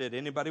wanted it.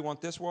 Anybody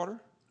want this water?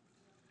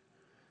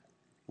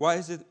 Why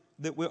is it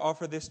that we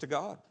offer this to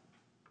God?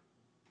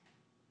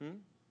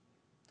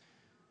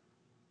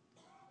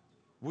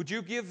 Would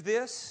you give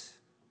this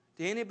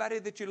to anybody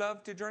that you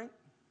love to drink?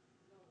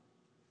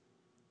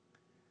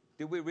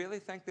 Do we really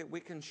think that we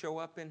can show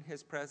up in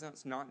His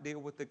presence, not deal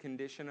with the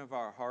condition of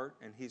our heart,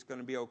 and He's going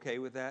to be okay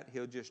with that?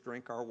 He'll just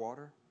drink our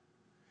water?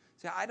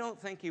 See, I don't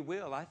think He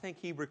will. I think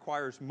He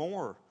requires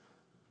more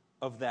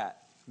of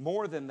that,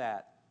 more than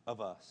that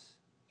of us.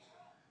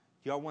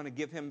 Y'all want to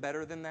give Him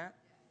better than that?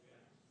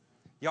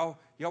 Y'all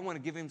want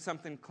to give Him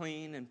something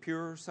clean and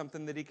pure,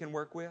 something that He can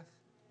work with?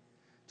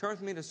 Turn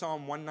with me to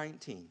Psalm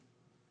 119.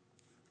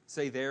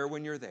 Say there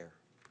when you're there.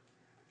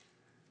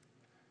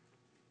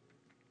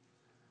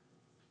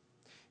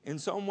 In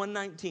Psalm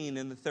 119,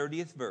 in the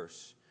 30th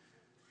verse,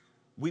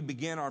 we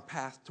begin our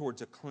path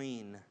towards a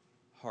clean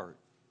heart.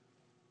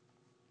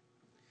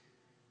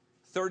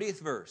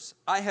 30th verse,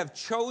 I have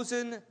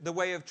chosen the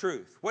way of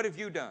truth. What have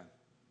you done?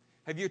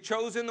 Have you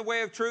chosen the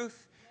way of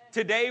truth?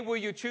 Today, will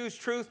you choose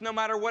truth no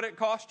matter what it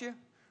cost you?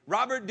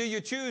 Robert, do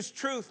you choose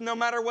truth no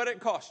matter what it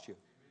cost you?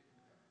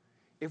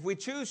 If we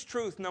choose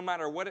truth no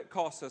matter what it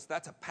costs us,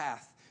 that's a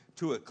path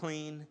to a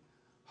clean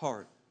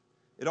heart.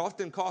 It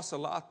often costs a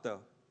lot,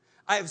 though.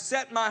 I have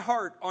set my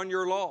heart on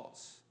your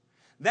laws.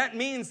 That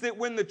means that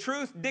when the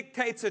truth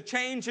dictates a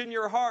change in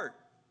your heart,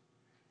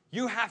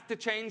 you have to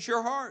change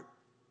your heart.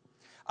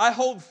 I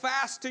hold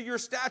fast to your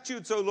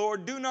statutes, O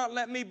Lord. Do not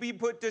let me be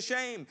put to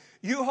shame.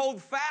 You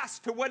hold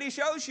fast to what He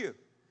shows you.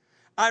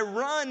 I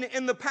run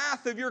in the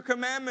path of your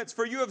commandments,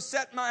 for you have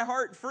set my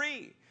heart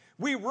free.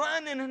 We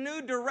run in a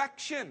new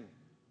direction.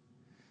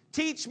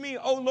 Teach me,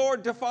 O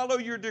Lord, to follow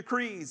your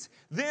decrees.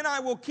 Then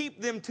I will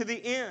keep them to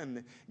the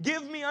end.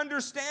 Give me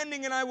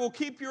understanding, and I will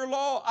keep your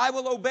law. I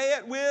will obey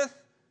it with,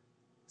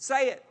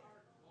 say it,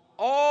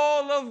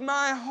 all of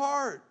my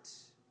heart.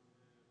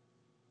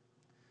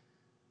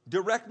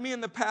 Direct me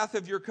in the path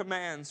of your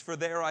commands, for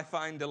there I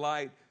find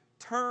delight.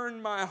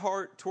 Turn my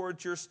heart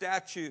towards your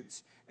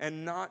statutes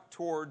and not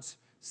towards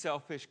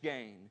selfish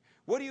gain.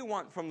 What do you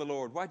want from the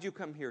Lord? Why'd you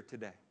come here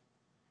today?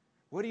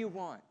 What do you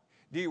want?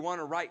 Do you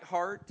want a right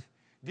heart?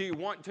 Do you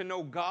want to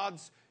know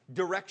God's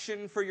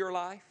direction for your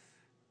life?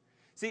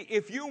 See,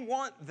 if you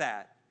want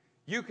that,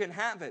 you can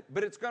have it,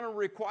 but it's going to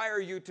require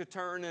you to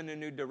turn in a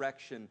new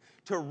direction,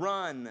 to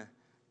run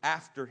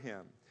after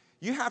Him.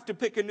 You have to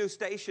pick a new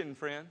station,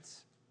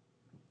 friends.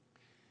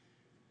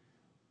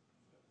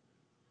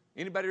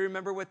 Anybody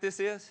remember what this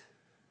is?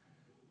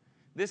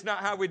 This is not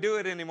how we do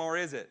it anymore,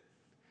 is it?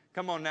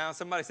 Come on now,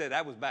 somebody said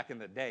that was back in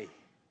the day.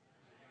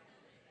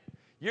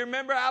 You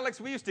remember, Alex,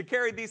 we used to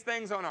carry these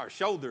things on our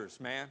shoulders,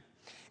 man.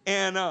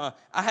 And I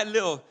had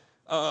little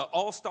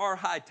all-star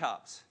high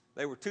tops.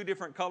 They were 2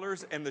 different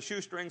colors, and the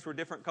shoestrings were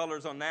different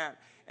colors on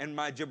that. And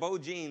my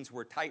Jabot jeans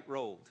were tight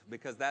rolled,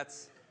 because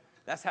that's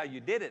how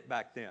you did it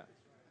back then.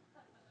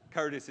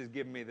 Curtis is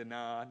giving me the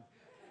nod.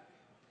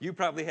 You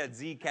probably had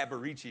Z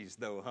Cabaricis,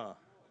 though, huh?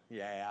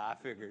 Yeah, I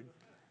figured.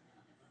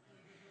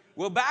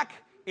 Well, back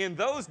in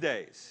those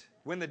days,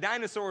 when the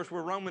dinosaurs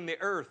were roaming the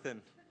earth and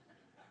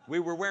we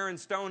were wearing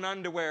stone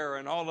underwear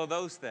and all of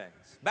those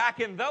things, back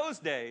in those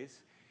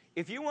days,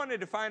 if you wanted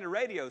to find a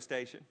radio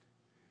station,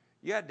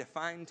 you had to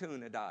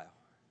fine-tune a dial.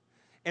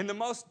 And the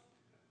most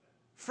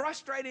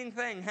frustrating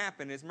thing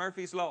happened is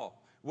Murphy's Law.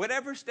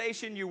 Whatever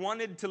station you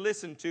wanted to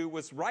listen to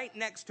was right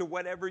next to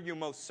whatever you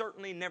most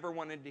certainly never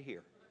wanted to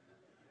hear.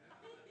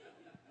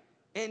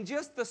 And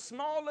just the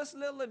smallest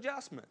little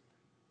adjustment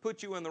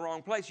put you in the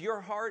wrong place.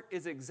 Your heart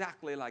is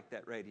exactly like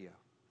that radio.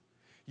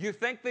 You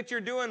think that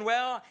you're doing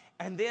well,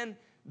 and then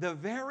the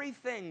very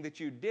thing that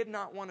you did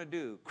not want to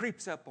do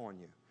creeps up on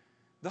you.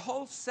 The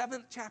whole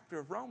 7th chapter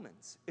of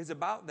Romans is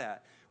about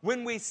that.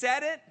 When we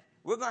set it,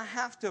 we're going to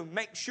have to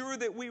make sure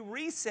that we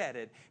reset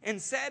it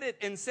and set it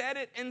and set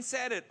it and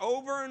set it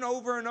over and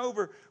over and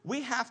over.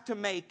 We have to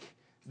make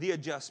the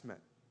adjustment.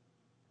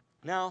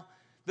 Now,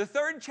 the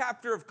 3rd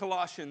chapter of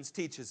Colossians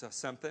teaches us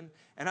something,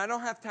 and I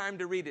don't have time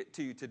to read it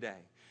to you today.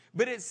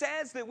 But it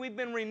says that we've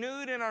been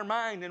renewed in our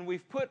mind and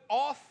we've put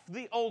off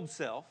the old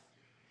self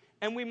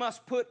and we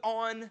must put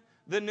on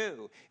the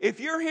new. If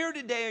you're here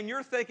today and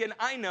you're thinking,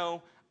 I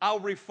know, I'll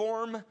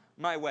reform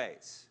my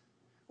ways.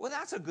 Well,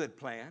 that's a good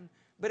plan,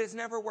 but it's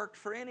never worked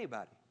for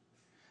anybody.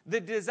 The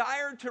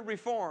desire to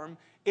reform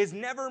is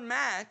never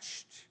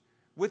matched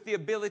with the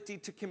ability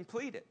to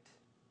complete it.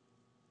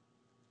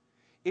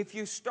 If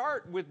you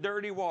start with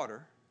dirty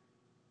water,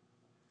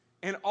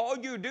 and all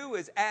you do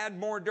is add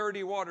more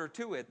dirty water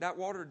to it, that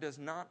water does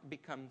not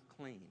become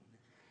clean.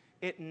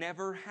 It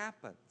never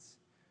happens.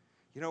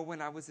 You know,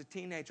 when I was a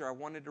teenager, I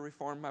wanted to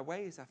reform my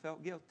ways. I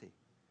felt guilty.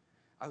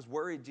 I was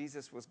worried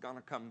Jesus was going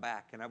to come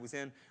back. And I was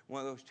in one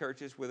of those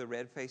churches with a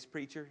red-faced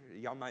preacher.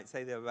 Y'all might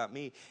say that about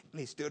me. And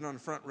he stood on the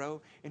front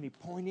row, and he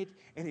pointed,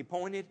 and he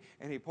pointed,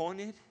 and he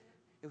pointed.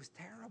 It was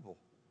terrible.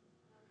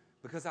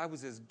 Because I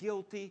was as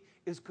guilty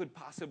as could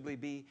possibly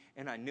be,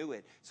 and I knew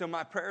it. So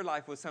my prayer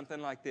life was something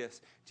like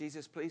this.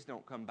 Jesus, please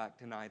don't come back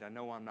tonight. I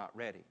know I'm not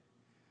ready.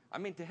 I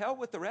mean, to hell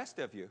with the rest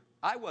of you.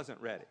 I wasn't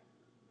ready.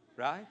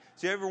 Right?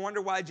 So you ever wonder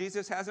why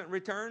Jesus hasn't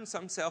returned?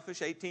 Some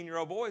selfish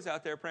 18-year-old boys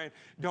out there praying,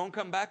 don't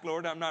come back,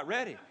 Lord, I'm not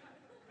ready.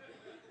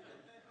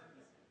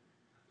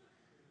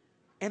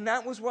 And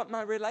that was what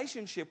my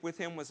relationship with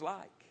him was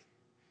like.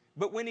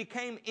 But when he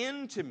came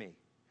into me,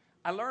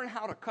 I learned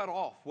how to cut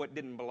off what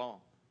didn't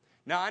belong.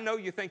 Now, I know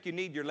you think you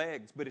need your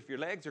legs, but if your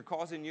legs are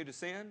causing you to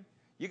sin,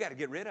 you got to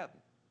get rid of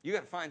them. You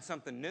got to find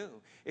something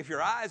new. If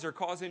your eyes are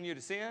causing you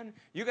to sin,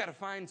 you got to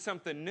find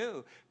something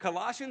new.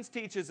 Colossians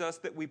teaches us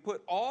that we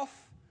put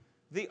off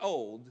the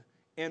old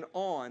and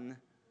on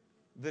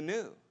the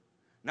new.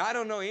 Now, I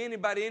don't know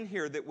anybody in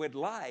here that would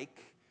like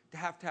to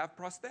have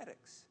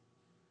prosthetics.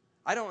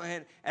 I don't,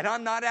 and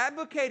I'm not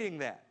advocating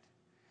that.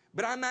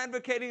 But I'm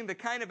advocating the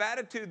kind of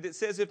attitude that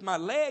says if my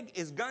leg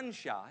is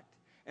gunshot,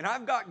 and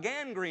I've got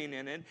gangrene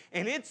in it,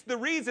 and it's the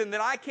reason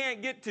that I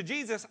can't get to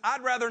Jesus,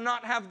 I'd rather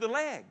not have the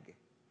leg.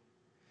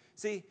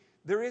 See,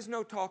 there is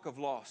no talk of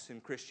loss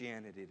in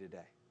Christianity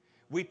today.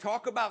 We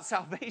talk about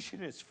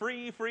salvation as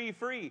free, free,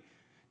 free.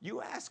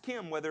 You ask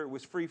him whether it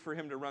was free for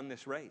him to run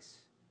this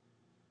race.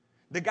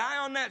 The guy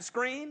on that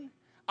screen,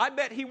 I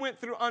bet he went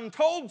through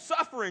untold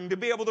suffering to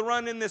be able to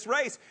run in this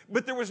race,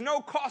 but there was no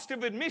cost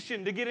of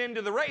admission to get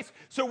into the race,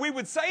 so we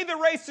would say the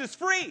race is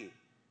free.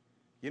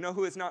 You know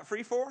who it's not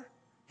free for?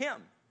 Him.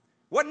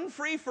 Wasn't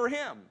free for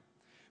him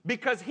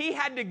because he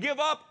had to give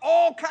up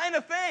all kind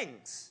of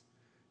things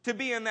to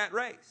be in that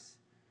race.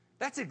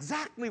 That's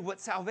exactly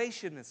what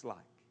salvation is like.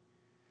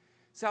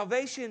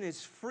 Salvation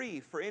is free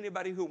for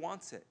anybody who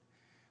wants it,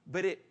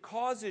 but it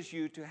causes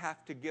you to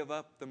have to give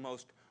up the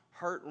most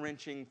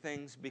heart-wrenching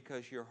things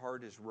because your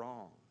heart is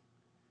wrong.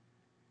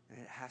 And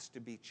it has to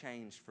be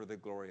changed for the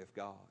glory of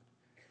God.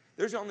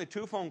 There's only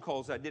 2 phone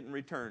calls I didn't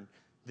return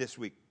this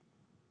week.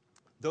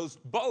 Those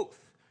both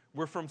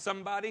were from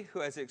somebody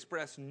who has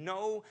expressed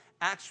no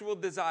actual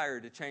desire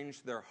to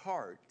change their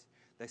heart.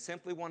 They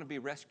simply want to be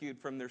rescued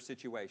from their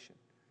situation.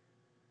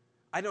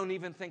 I don't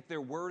even think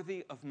they're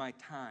worthy of my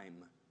time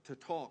to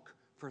talk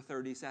for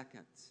 30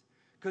 seconds.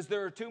 Because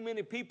there are too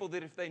many people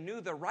that if they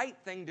knew the right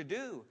thing to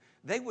do,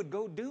 they would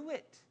go do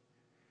it.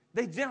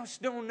 They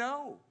just don't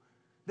know.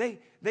 They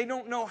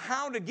don't know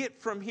how to get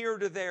from here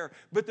to there,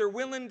 but they're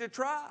willing to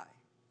try.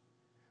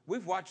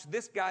 We've watched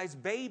this guy's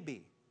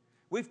baby.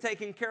 We've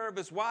taken care of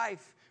his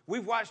wife.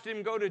 We've watched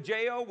him go to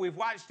jail. We've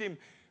watched him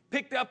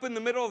picked up in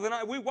the middle of the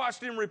night. We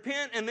watched him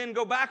repent and then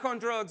go back on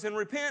drugs and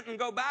repent and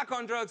go back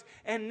on drugs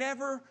and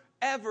never,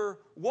 ever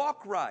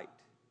walk right.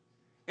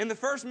 In the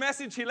first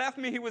message he left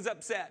me, he was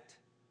upset.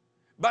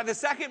 By the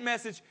second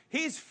message,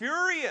 he's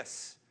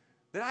furious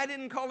that I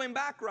didn't call him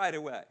back right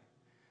away.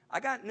 I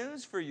got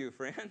news for you,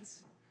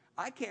 friends.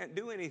 I can't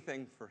do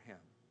anything for him.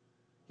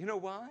 You know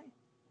why?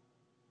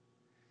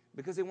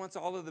 Because he wants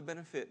all of the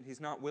benefit.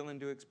 He's not willing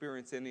to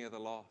experience any of the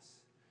loss.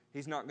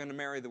 He's not going to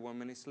marry the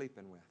woman he's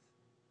sleeping with.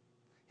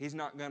 He's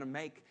not going to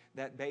make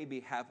that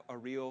baby have a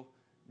real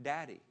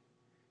daddy.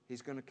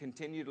 He's going to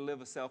continue to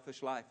live a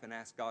selfish life and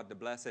ask God to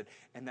bless it.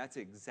 And that's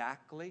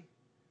exactly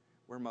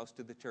where most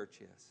of the church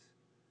is.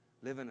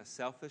 Living a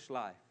selfish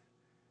life,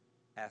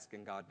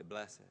 asking God to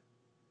bless it.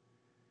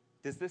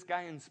 Does this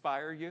guy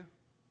inspire you?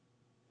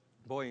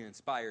 Boy, he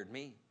inspired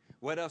me.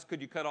 What else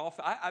could you cut off?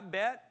 I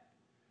bet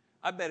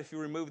if you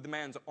removed the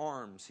man's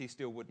arms, he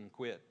still wouldn't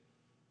quit.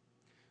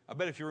 I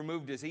bet if you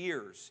removed his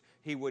ears,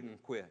 he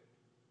wouldn't quit.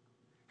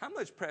 How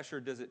much pressure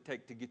does it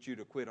take to get you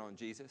to quit on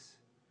Jesus?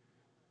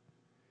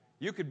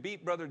 You could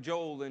beat Brother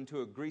Joel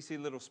into a greasy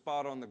little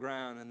spot on the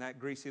ground, and that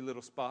greasy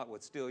little spot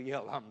would still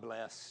yell, I'm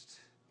blessed.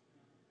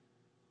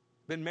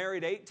 Been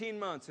married 18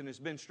 months and has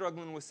been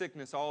struggling with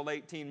sickness all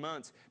 18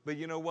 months. But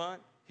you know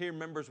what? He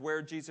remembers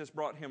where Jesus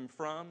brought him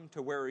from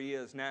to where he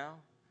is now,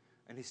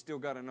 and he's still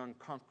got an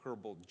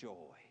unconquerable joy.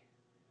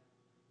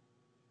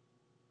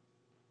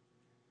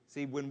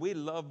 See, when we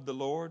love the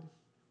Lord,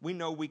 we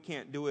know we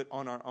can't do it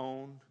on our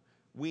own.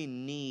 We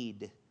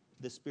need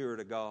the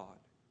Spirit of God.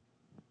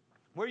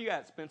 Where you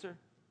at, Spencer?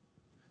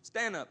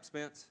 Stand up,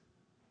 Spence.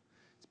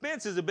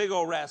 Spence is a big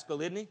old rascal,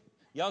 isn't he?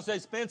 Y'all say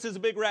Spence is a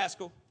big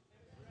rascal?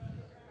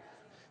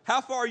 How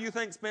far you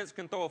think Spence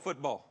can throw a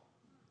football?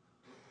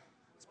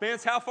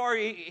 Spence, how far?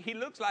 He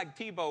looks like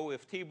Tebow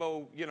if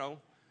Tebow,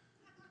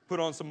 put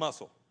on some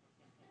muscle.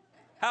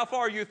 How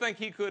far you think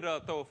he could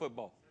throw a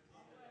football?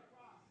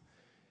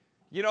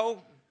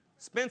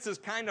 Spence's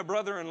kind of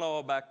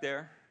brother-in-law back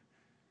there,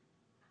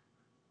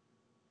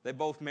 they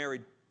both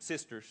married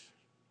sisters.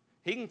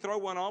 He can throw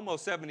one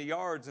almost 70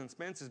 yards, and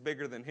Spence is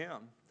bigger than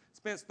him.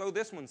 Spence, throw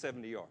this one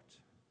 70 yards.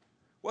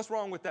 What's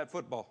wrong with that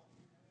football?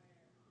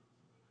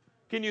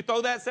 Can you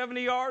throw that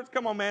 70 yards?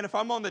 Come on, man. If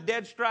I'm on the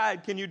dead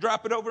stride, can you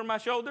drop it over my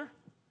shoulder?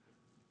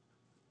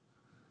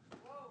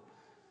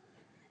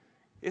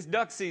 It's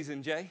duck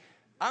season, Jay.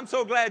 I'm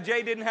so glad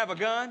Jay didn't have a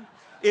gun.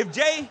 If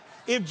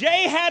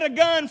Jay had a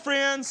gun,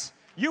 friends,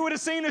 you would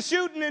have seen a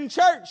shooting in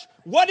church.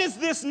 What does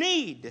this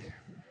need?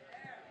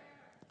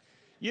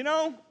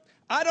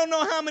 I don't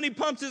know how many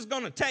pumps it's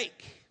going to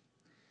take.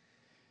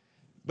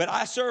 But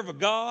I serve a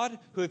God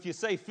who, if you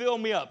say, fill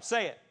me up,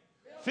 say it.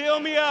 Fill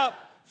me up,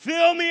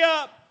 fill me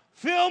up,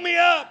 fill me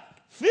up,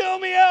 fill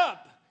me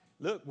up.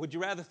 Look, would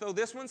you rather throw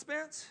this one,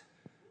 Spence?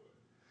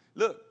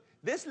 Look,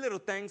 this little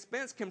thing,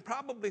 Spence, can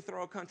probably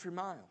throw a country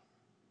mile.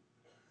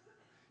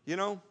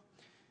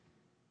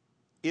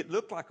 It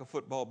looked like a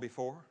football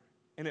before,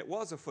 and it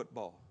was a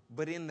football.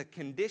 But in the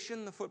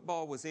condition the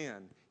football was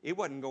in, it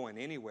wasn't going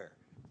anywhere.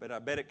 But I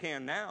bet it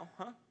can now,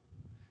 huh?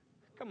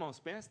 Come on,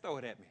 Spence, throw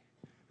it at me.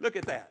 Look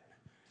at that.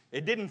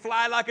 It didn't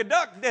fly like a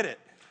duck, did it?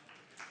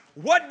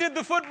 What did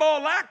the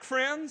football lack,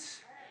 friends?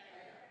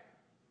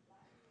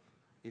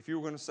 If you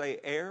were going to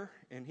say air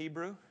in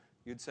Hebrew,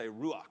 you'd say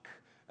ruach,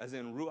 as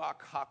in ruach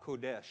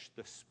hakodesh,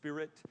 the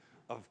Spirit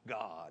of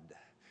God.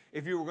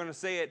 If you were going to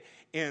say it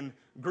in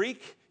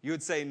Greek, you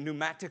would say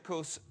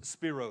pneumatikos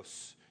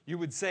spiros. You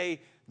would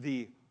say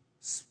the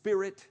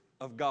Spirit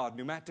of God,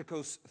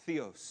 pneumatikos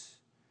theos.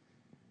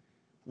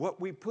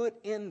 What we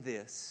put in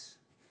this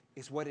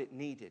is what it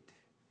needed.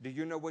 Do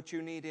you know what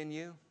you need in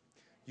you?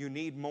 You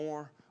need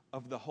more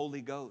of the Holy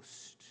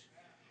Ghost.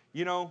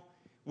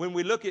 When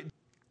we look at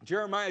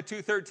Jeremiah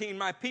 2:13,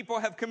 my people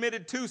have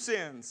committed two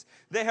sins.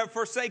 They have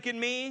forsaken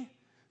me,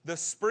 the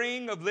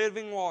spring of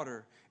living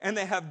water, and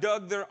they have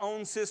dug their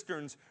own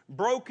cisterns,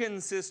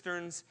 broken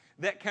cisterns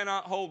that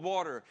cannot hold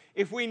water.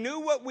 If we knew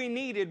what we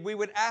needed, we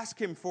would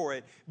ask him for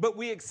it, but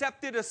we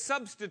accepted a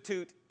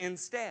substitute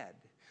instead.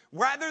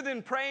 Rather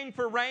than praying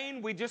for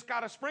rain, we just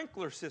got a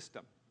sprinkler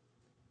system.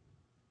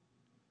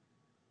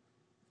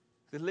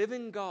 The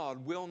living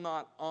God will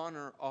not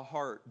honor a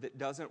heart that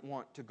doesn't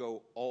want to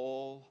go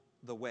all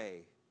the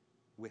way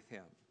with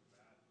him.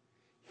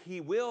 He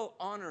will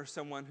honor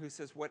someone who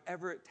says,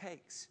 whatever it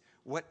takes,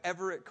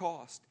 whatever it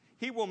costs,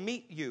 he will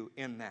meet you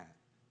in that.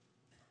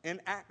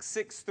 In Acts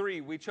 6:3,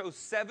 we chose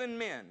 7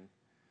 men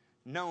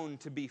known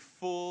to be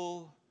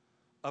full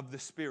of the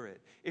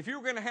Spirit. If you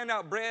were going to hand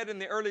out bread in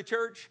the early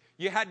church,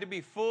 you had to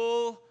be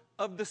full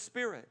of the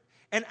Spirit.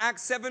 In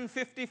Acts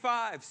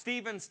 7:55,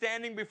 Stephen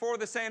standing before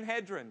the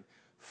Sanhedrin,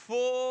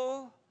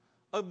 full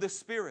of the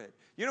Spirit.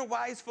 You know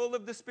why he's full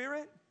of the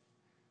Spirit?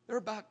 They're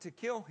about to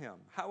kill him.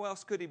 How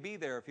else could he be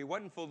there? If he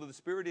wasn't full of the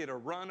Spirit, he'd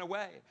have run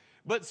away.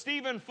 But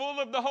Stephen,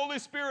 full of the Holy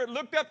Spirit,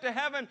 looked up to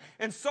heaven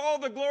and saw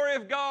the glory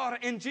of God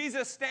and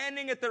Jesus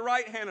standing at the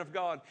right hand of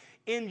God.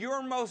 In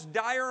your most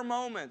dire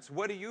moments,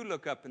 what do you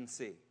look up and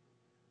see?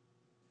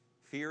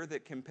 Fear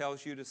that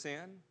compels you to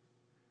sin,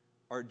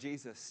 or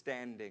Jesus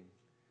standing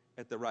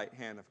at the right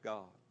hand of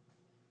God?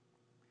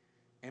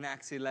 In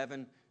Acts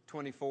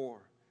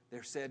 11:24,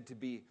 they're said to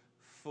be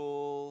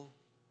full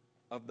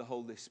of the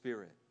Holy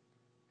Spirit.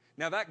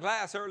 Now that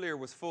glass earlier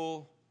was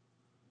full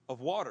of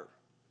water.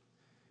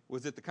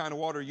 Was it the kind of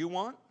water you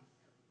want?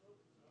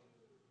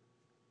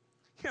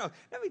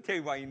 Let me tell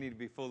you why you need to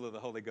be full of the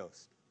Holy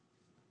Ghost.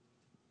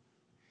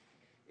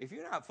 If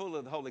you're not full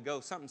of the Holy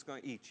Ghost, something's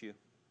going to eat you.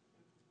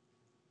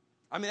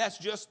 I mean, that's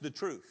just the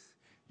truth.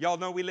 Y'all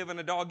know we live in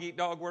a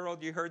dog-eat-dog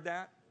world. You heard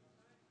that?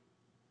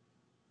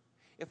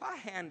 If I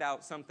hand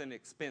out something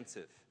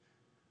expensive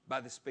by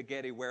the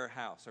Spaghetti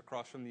Warehouse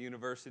across from the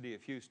University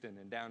of Houston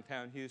in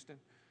downtown Houston,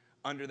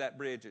 under that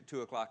bridge at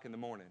 2 o'clock in the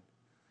morning,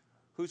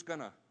 who's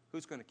gonna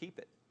keep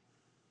it?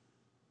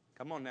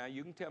 Come on now,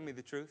 you can tell me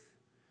the truth.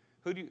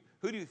 Who do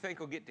you think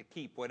will get to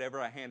keep whatever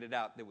I handed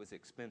out that was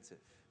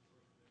expensive?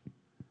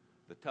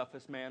 The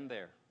toughest man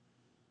there.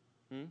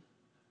 Isn't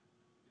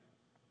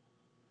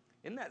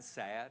that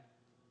sad?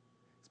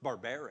 It's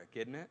barbaric,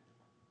 isn't it?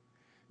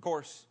 Of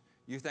course,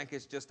 you think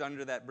it's just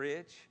under that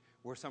bridge?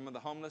 where some of the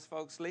homeless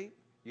folks sleep.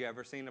 You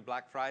ever seen a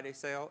Black Friday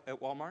sale at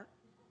Walmart?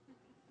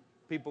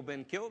 People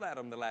been killed at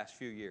them the last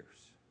few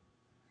years.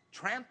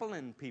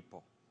 Trampling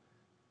people.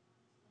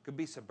 Could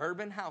be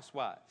suburban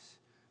housewives,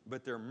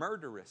 but they're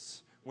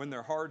murderous when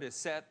their heart is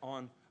set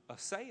on a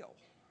sale.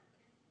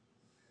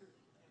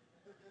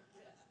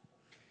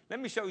 Let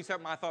me show you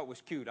something I thought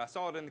was cute. I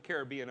saw it in the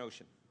Caribbean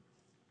Ocean.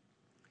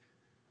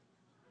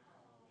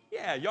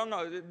 Yeah, y'all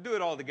know, do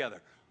it all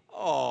together.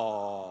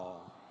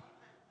 Oh.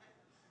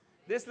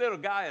 This little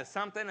guy is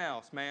something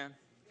else, man.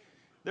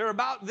 They're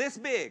about this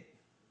big,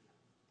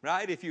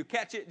 right? If you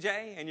catch it,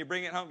 Jay, and you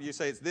bring it home, you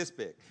say it's this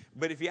big.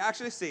 But if you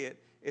actually see it,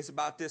 it's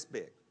about this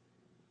big.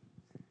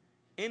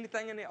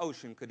 Anything in the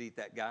ocean could eat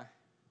that guy.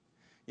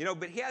 You know,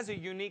 but he has a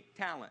unique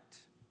talent.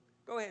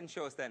 Go ahead and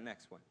show us that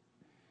next one.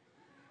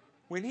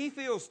 When he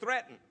feels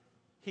threatened,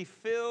 he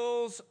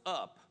fills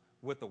up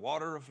with the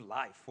water of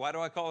life. Why do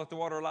I call it the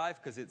water of life?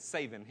 Because it's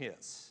saving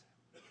his.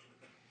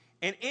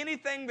 And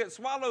anything that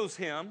swallows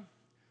him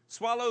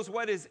swallows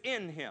what is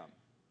in him.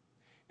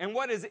 And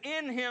what is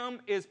in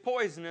him is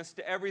poisonous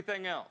to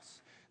everything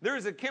else. There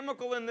is a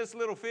chemical in this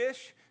little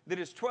fish that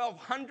is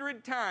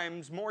 1,200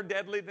 times more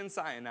deadly than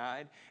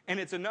cyanide, and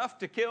it's enough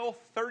to kill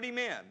 30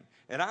 men.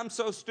 And I'm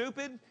so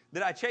stupid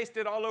that I chased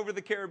it all over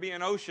the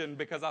Caribbean Ocean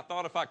because I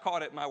thought if I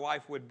caught it, my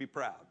wife would be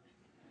proud.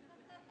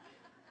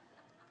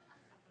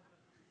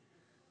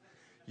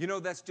 You know,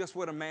 that's just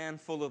what a man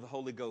full of the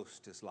Holy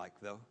Ghost is like,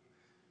 though.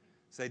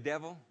 Say,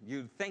 devil,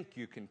 you think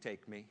you can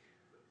take me.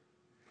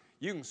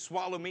 You can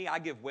swallow me. I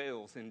give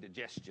whales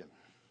indigestion.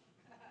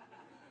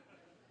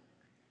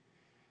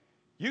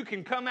 You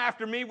can come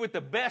after me with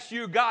the best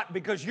you got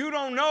because you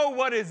don't know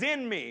what is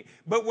in me.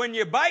 But when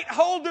you bite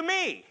hold of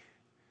me,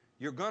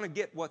 you're going to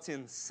get what's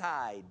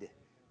inside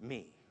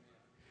me.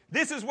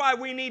 This is why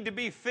we need to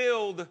be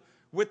filled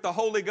with the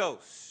Holy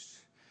Ghost.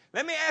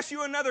 Let me ask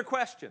you another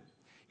question.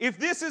 If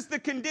this is the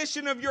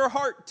condition of your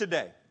heart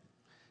today,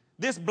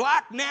 this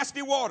black,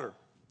 nasty water,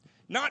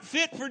 not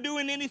fit for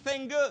doing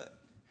anything good,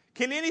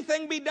 can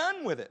anything be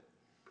done with it?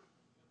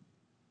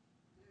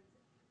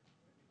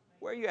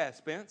 Where are you at,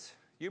 Spence?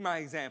 You're my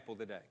example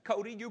today.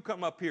 Cody, you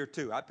come up here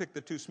too. I picked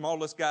the two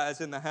smallest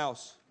guys in the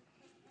house.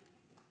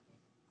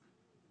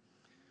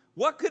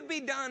 What could be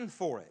done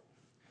for it?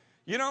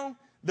 You know,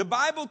 the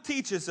Bible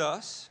teaches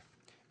us,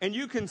 and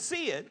you can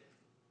see it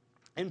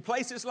in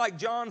places like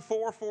John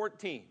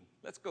 4:14.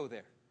 Let's go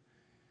there.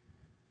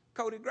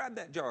 Cody, grab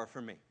that jar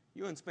for me.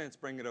 You and Spence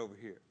bring it over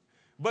here.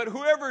 But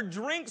whoever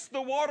drinks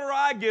the water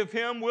I give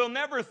him will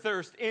never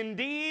thirst.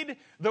 Indeed,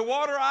 the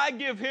water I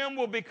give him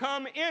will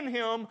become in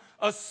him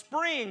a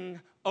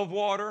spring of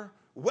water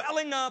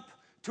welling up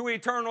to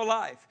eternal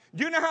life.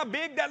 Do you know how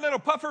big that little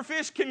puffer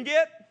fish can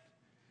get?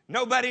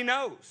 Nobody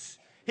knows.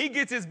 He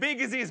gets as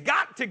big as he's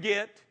got to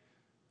get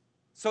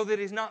so that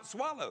he's not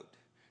swallowed.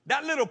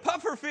 That little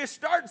puffer fish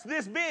starts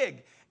this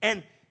big,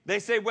 and they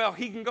say, well,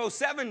 he can go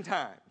 7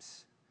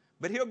 times,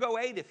 but he'll go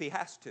 8 if he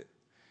has to.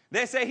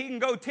 They say he can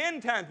go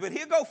 10 times, but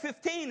he'll go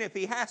 15 if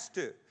he has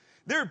to.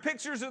 There are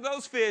pictures of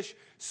those fish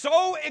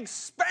so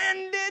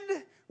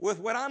expanded with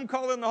what I'm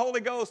calling the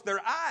Holy Ghost, their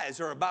eyes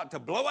are about to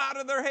blow out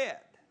of their head.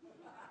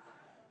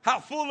 How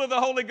full of the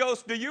Holy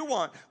Ghost do you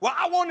want? Well,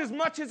 I want as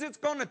much as it's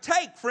going to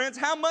take, friends.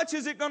 How much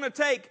is it going to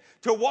take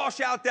to wash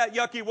out that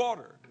yucky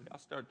water? I'll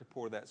start to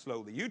pour that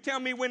slowly. You tell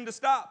me when to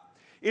stop.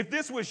 If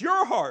this was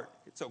your heart,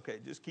 it's okay,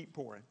 just keep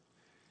pouring.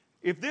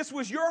 If this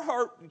was your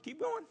heart, keep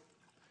going.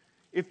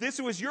 If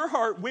this was your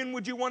heart, when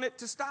would you want it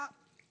to stop?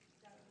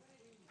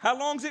 How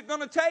long is it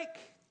going to take?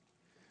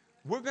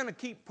 We're going to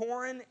keep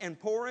pouring and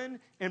pouring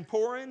and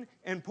pouring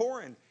and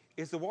pouring.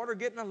 Is the water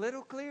getting a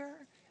little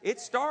clearer? It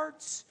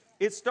starts,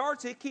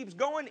 it keeps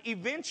going.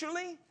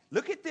 Eventually,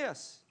 look at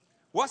this.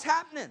 What's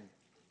happening?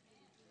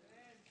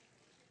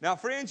 Now,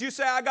 friends, you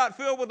say, I got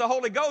filled with the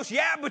Holy Ghost.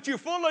 Yeah, but you're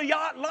full of a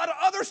lot of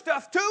other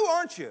stuff too,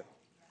 aren't you?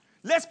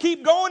 Let's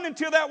keep going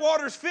until that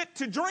water's fit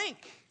to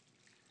drink.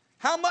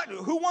 How much?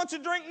 Who wants a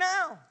drink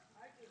now?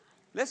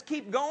 Let's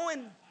keep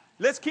going.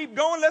 Let's keep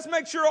going. Let's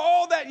make sure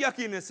all that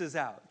yuckiness is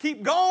out.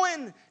 Keep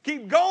going.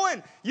 Keep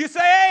going. You say,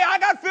 hey, I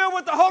got filled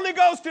with the Holy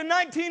Ghost in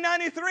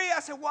 1993. I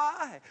said,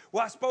 why?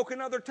 Well, I spoke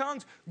in other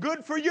tongues.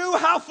 Good for you.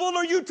 How full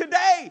are you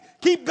today?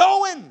 Keep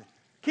going.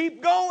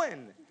 Keep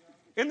going.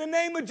 In the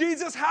name of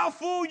Jesus, how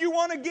full you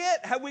want to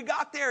get? Have we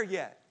got there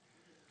yet?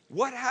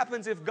 What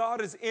happens if God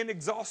is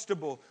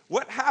inexhaustible?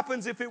 What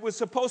happens if it was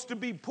supposed to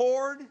be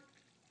poured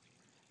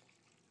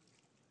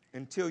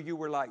until you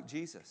were like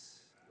Jesus?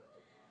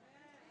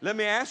 Let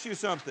me ask you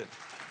something.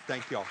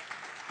 Thank y'all.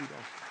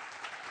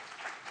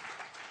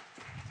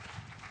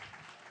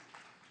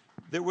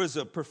 There was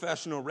a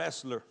professional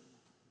wrestler.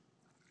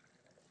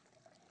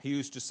 He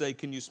used to say,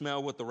 can you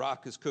smell what the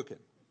Rock is cooking?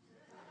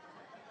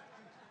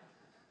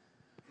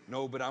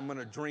 No, but I'm going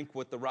to drink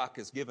what the Rock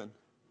is given.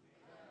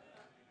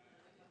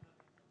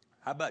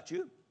 How about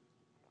you?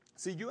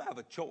 See, you have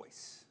a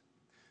choice.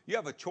 You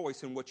have a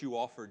choice in what you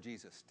offer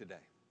Jesus today.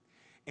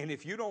 And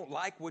if you don't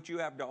like what you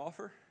have to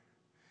offer,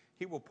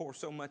 He will pour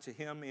so much of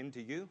Him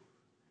into you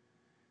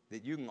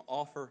that you can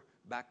offer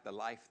back the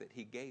life that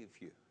He gave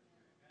you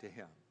to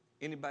Him.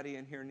 Anybody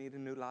in here need a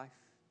new life?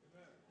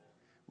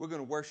 We're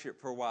going to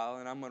worship for a while,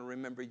 and I'm going to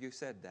remember you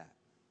said that.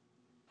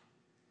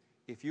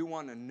 If you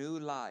want a new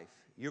life,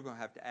 you're going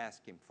to have to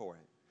ask Him for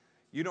it.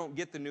 You don't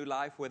get the new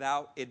life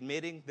without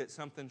admitting that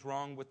something's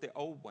wrong with the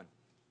old one.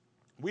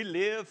 We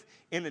live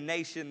in a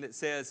nation that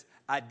says,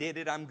 I did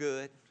it, I'm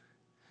good.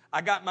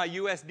 I got my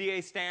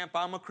USDA stamp,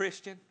 I'm a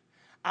Christian.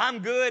 I'm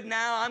good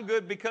now, I'm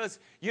good because,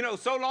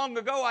 so long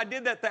ago I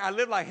did that thing. I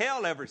lived like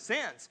hell ever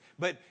since.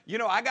 But,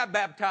 I got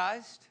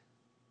baptized.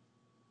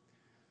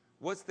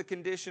 What's the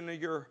condition of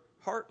your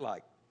heart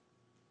like?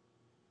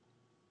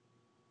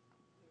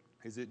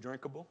 Is it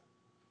drinkable?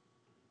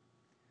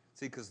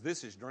 See, because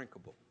this is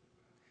drinkable.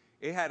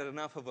 It had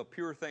enough of a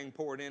pure thing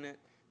poured in it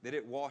that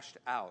it washed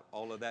out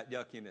all of that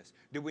yuckiness.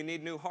 Do we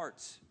need new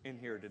hearts in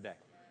here today?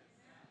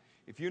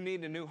 If you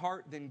need a new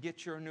heart, then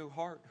get your new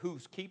heart.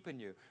 Who's keeping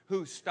you?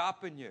 Who's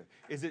stopping you?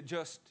 Is it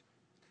just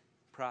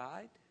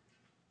pride?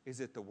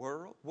 Is it the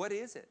world? What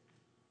is it?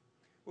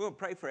 We're going to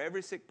pray for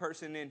every sick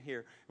person in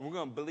here, and we're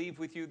going to believe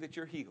with you that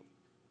you're healed.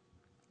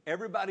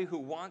 Everybody who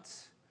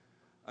wants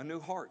a new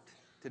heart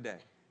today,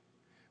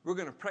 we're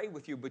going to pray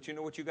with you, but you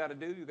know what you got to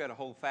do? You got to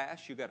hold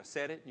fast, you got to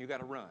set it, and you got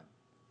to run.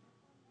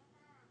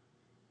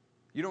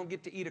 You don't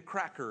get to eat a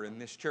cracker in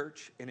this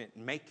church and it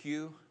make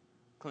you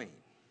clean.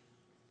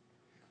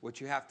 What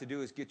you have to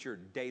do is get your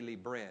daily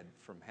bread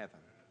from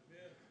heaven.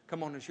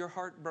 Come on, is your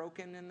heart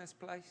broken in this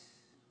place?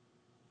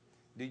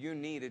 Do you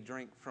need a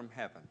drink from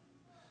heaven?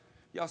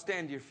 Y'all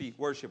stand to your feet,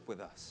 worship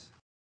with us.